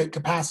the state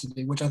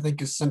capacity, which I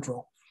think is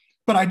central.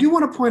 But I do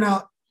want to point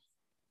out,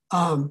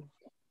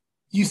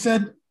 you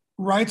said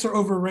rights are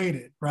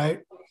overrated, right?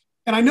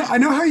 And I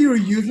know how you were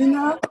using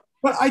that,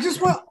 but I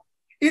just want.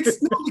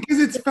 It's not, because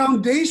it's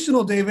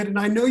foundational, David, and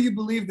I know you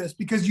believe this,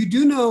 because you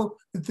do know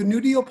that the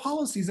New Deal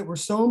policies that were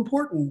so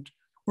important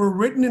were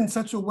written in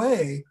such a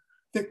way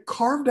that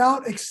carved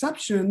out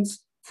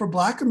exceptions for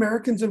Black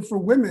Americans and for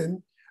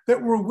women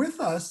that were with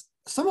us.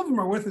 Some of them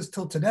are with us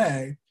till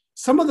today.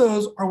 Some of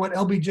those are what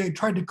LBJ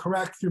tried to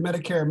correct through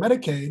Medicare and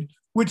Medicaid,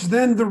 which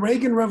then the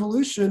Reagan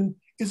Revolution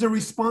is a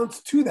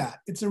response to that.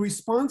 It's a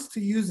response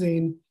to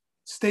using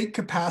state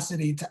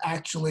capacity to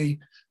actually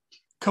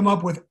come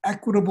up with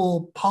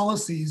equitable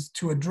policies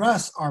to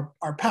address our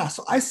past.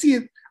 So I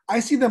see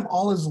them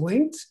all as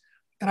linked.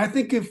 And I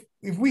think if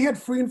we had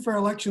free and fair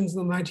elections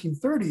in the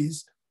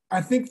 1930s,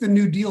 I think the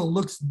New Deal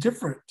looks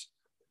different.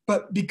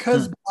 But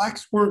because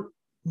Blacks weren't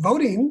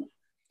voting,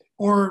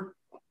 or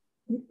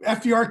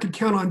FDR could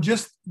count on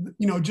just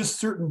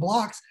certain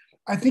blocks,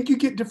 I think you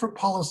get different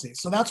policies.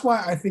 So that's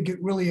why I think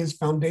it really is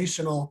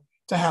foundational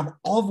to have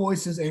all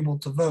voices able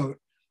to vote,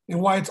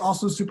 and why it's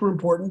also super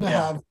important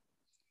to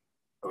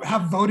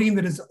have voting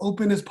that is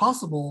open as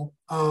possible,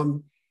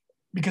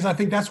 because I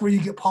think that's where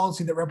you get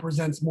policy that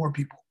represents more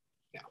people.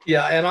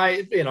 Yeah, and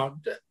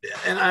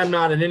I'm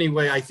not in any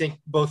way, I think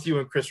both you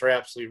and Chris are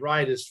absolutely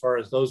right as far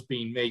as those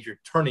being major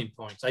turning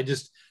points.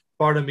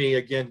 Part of me,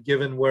 again,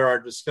 given where our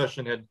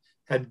discussion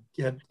had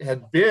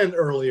been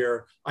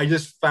earlier, I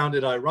just found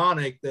it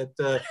ironic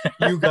that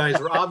you guys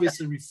are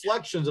obviously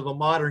reflections of a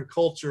modern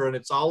culture, and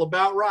it's all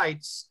about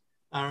rights.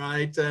 All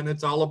right, and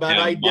it's all about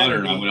identity.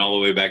 Modern, I went all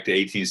the way back to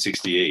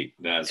 1868.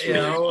 That's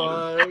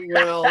really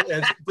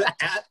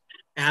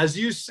as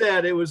you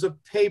said, it was a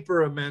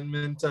paper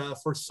amendment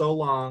for so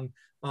long,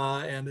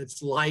 and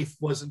its life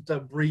wasn't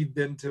breathed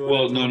into it.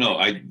 Well,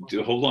 no.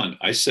 Hold on.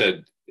 I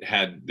said,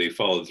 had they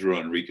followed through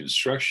on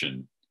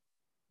Reconstruction,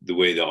 the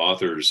way the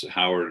authors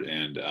Howard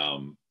and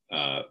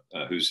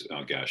authors.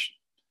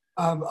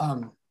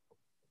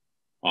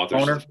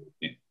 Foner?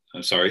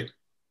 I'm sorry.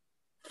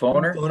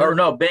 Foner? Or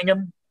no,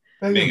 Bingham.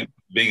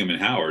 Bingham and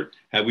Howard,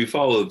 had we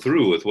followed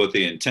through with what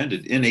they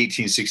intended in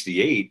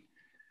 1868,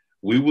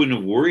 we wouldn't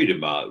have worried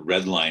about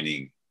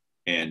redlining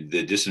and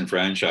the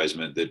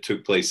disenfranchisement that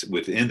took place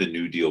within the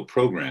New Deal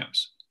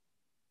programs,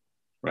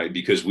 right?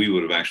 Because we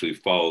would have actually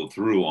followed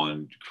through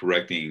on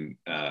correcting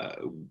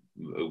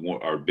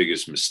our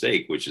biggest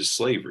mistake, which is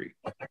slavery.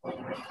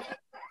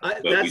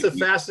 That's a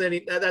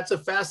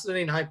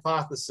fascinating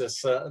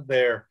hypothesis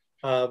there.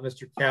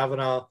 Mr.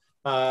 Kavanaugh,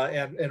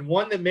 and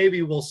one that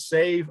maybe we'll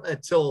save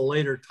until a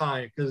later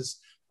time, because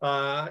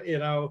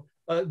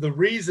the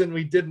reason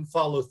we didn't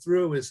follow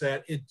through is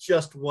that it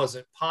just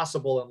wasn't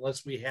possible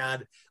unless we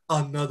had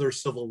another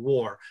civil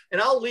war.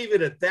 And I'll leave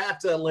it at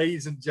that,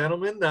 ladies and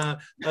gentlemen.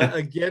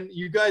 Again,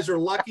 you guys are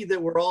lucky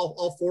that we're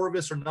all four of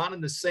us are not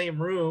in the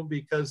same room,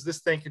 because this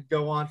thing could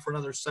go on for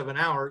another 7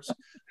 hours.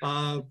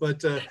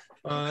 But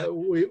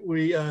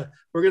we're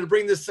going to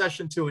bring this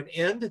session to an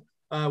end.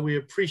 We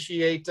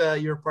appreciate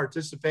your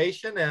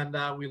participation,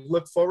 and we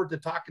look forward to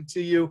talking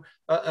to you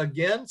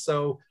again.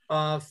 So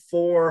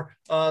for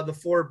the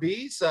 4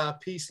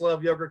 Bs, peace,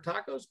 love, yogurt,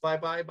 tacos.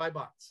 Bye-bye,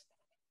 bye-bye.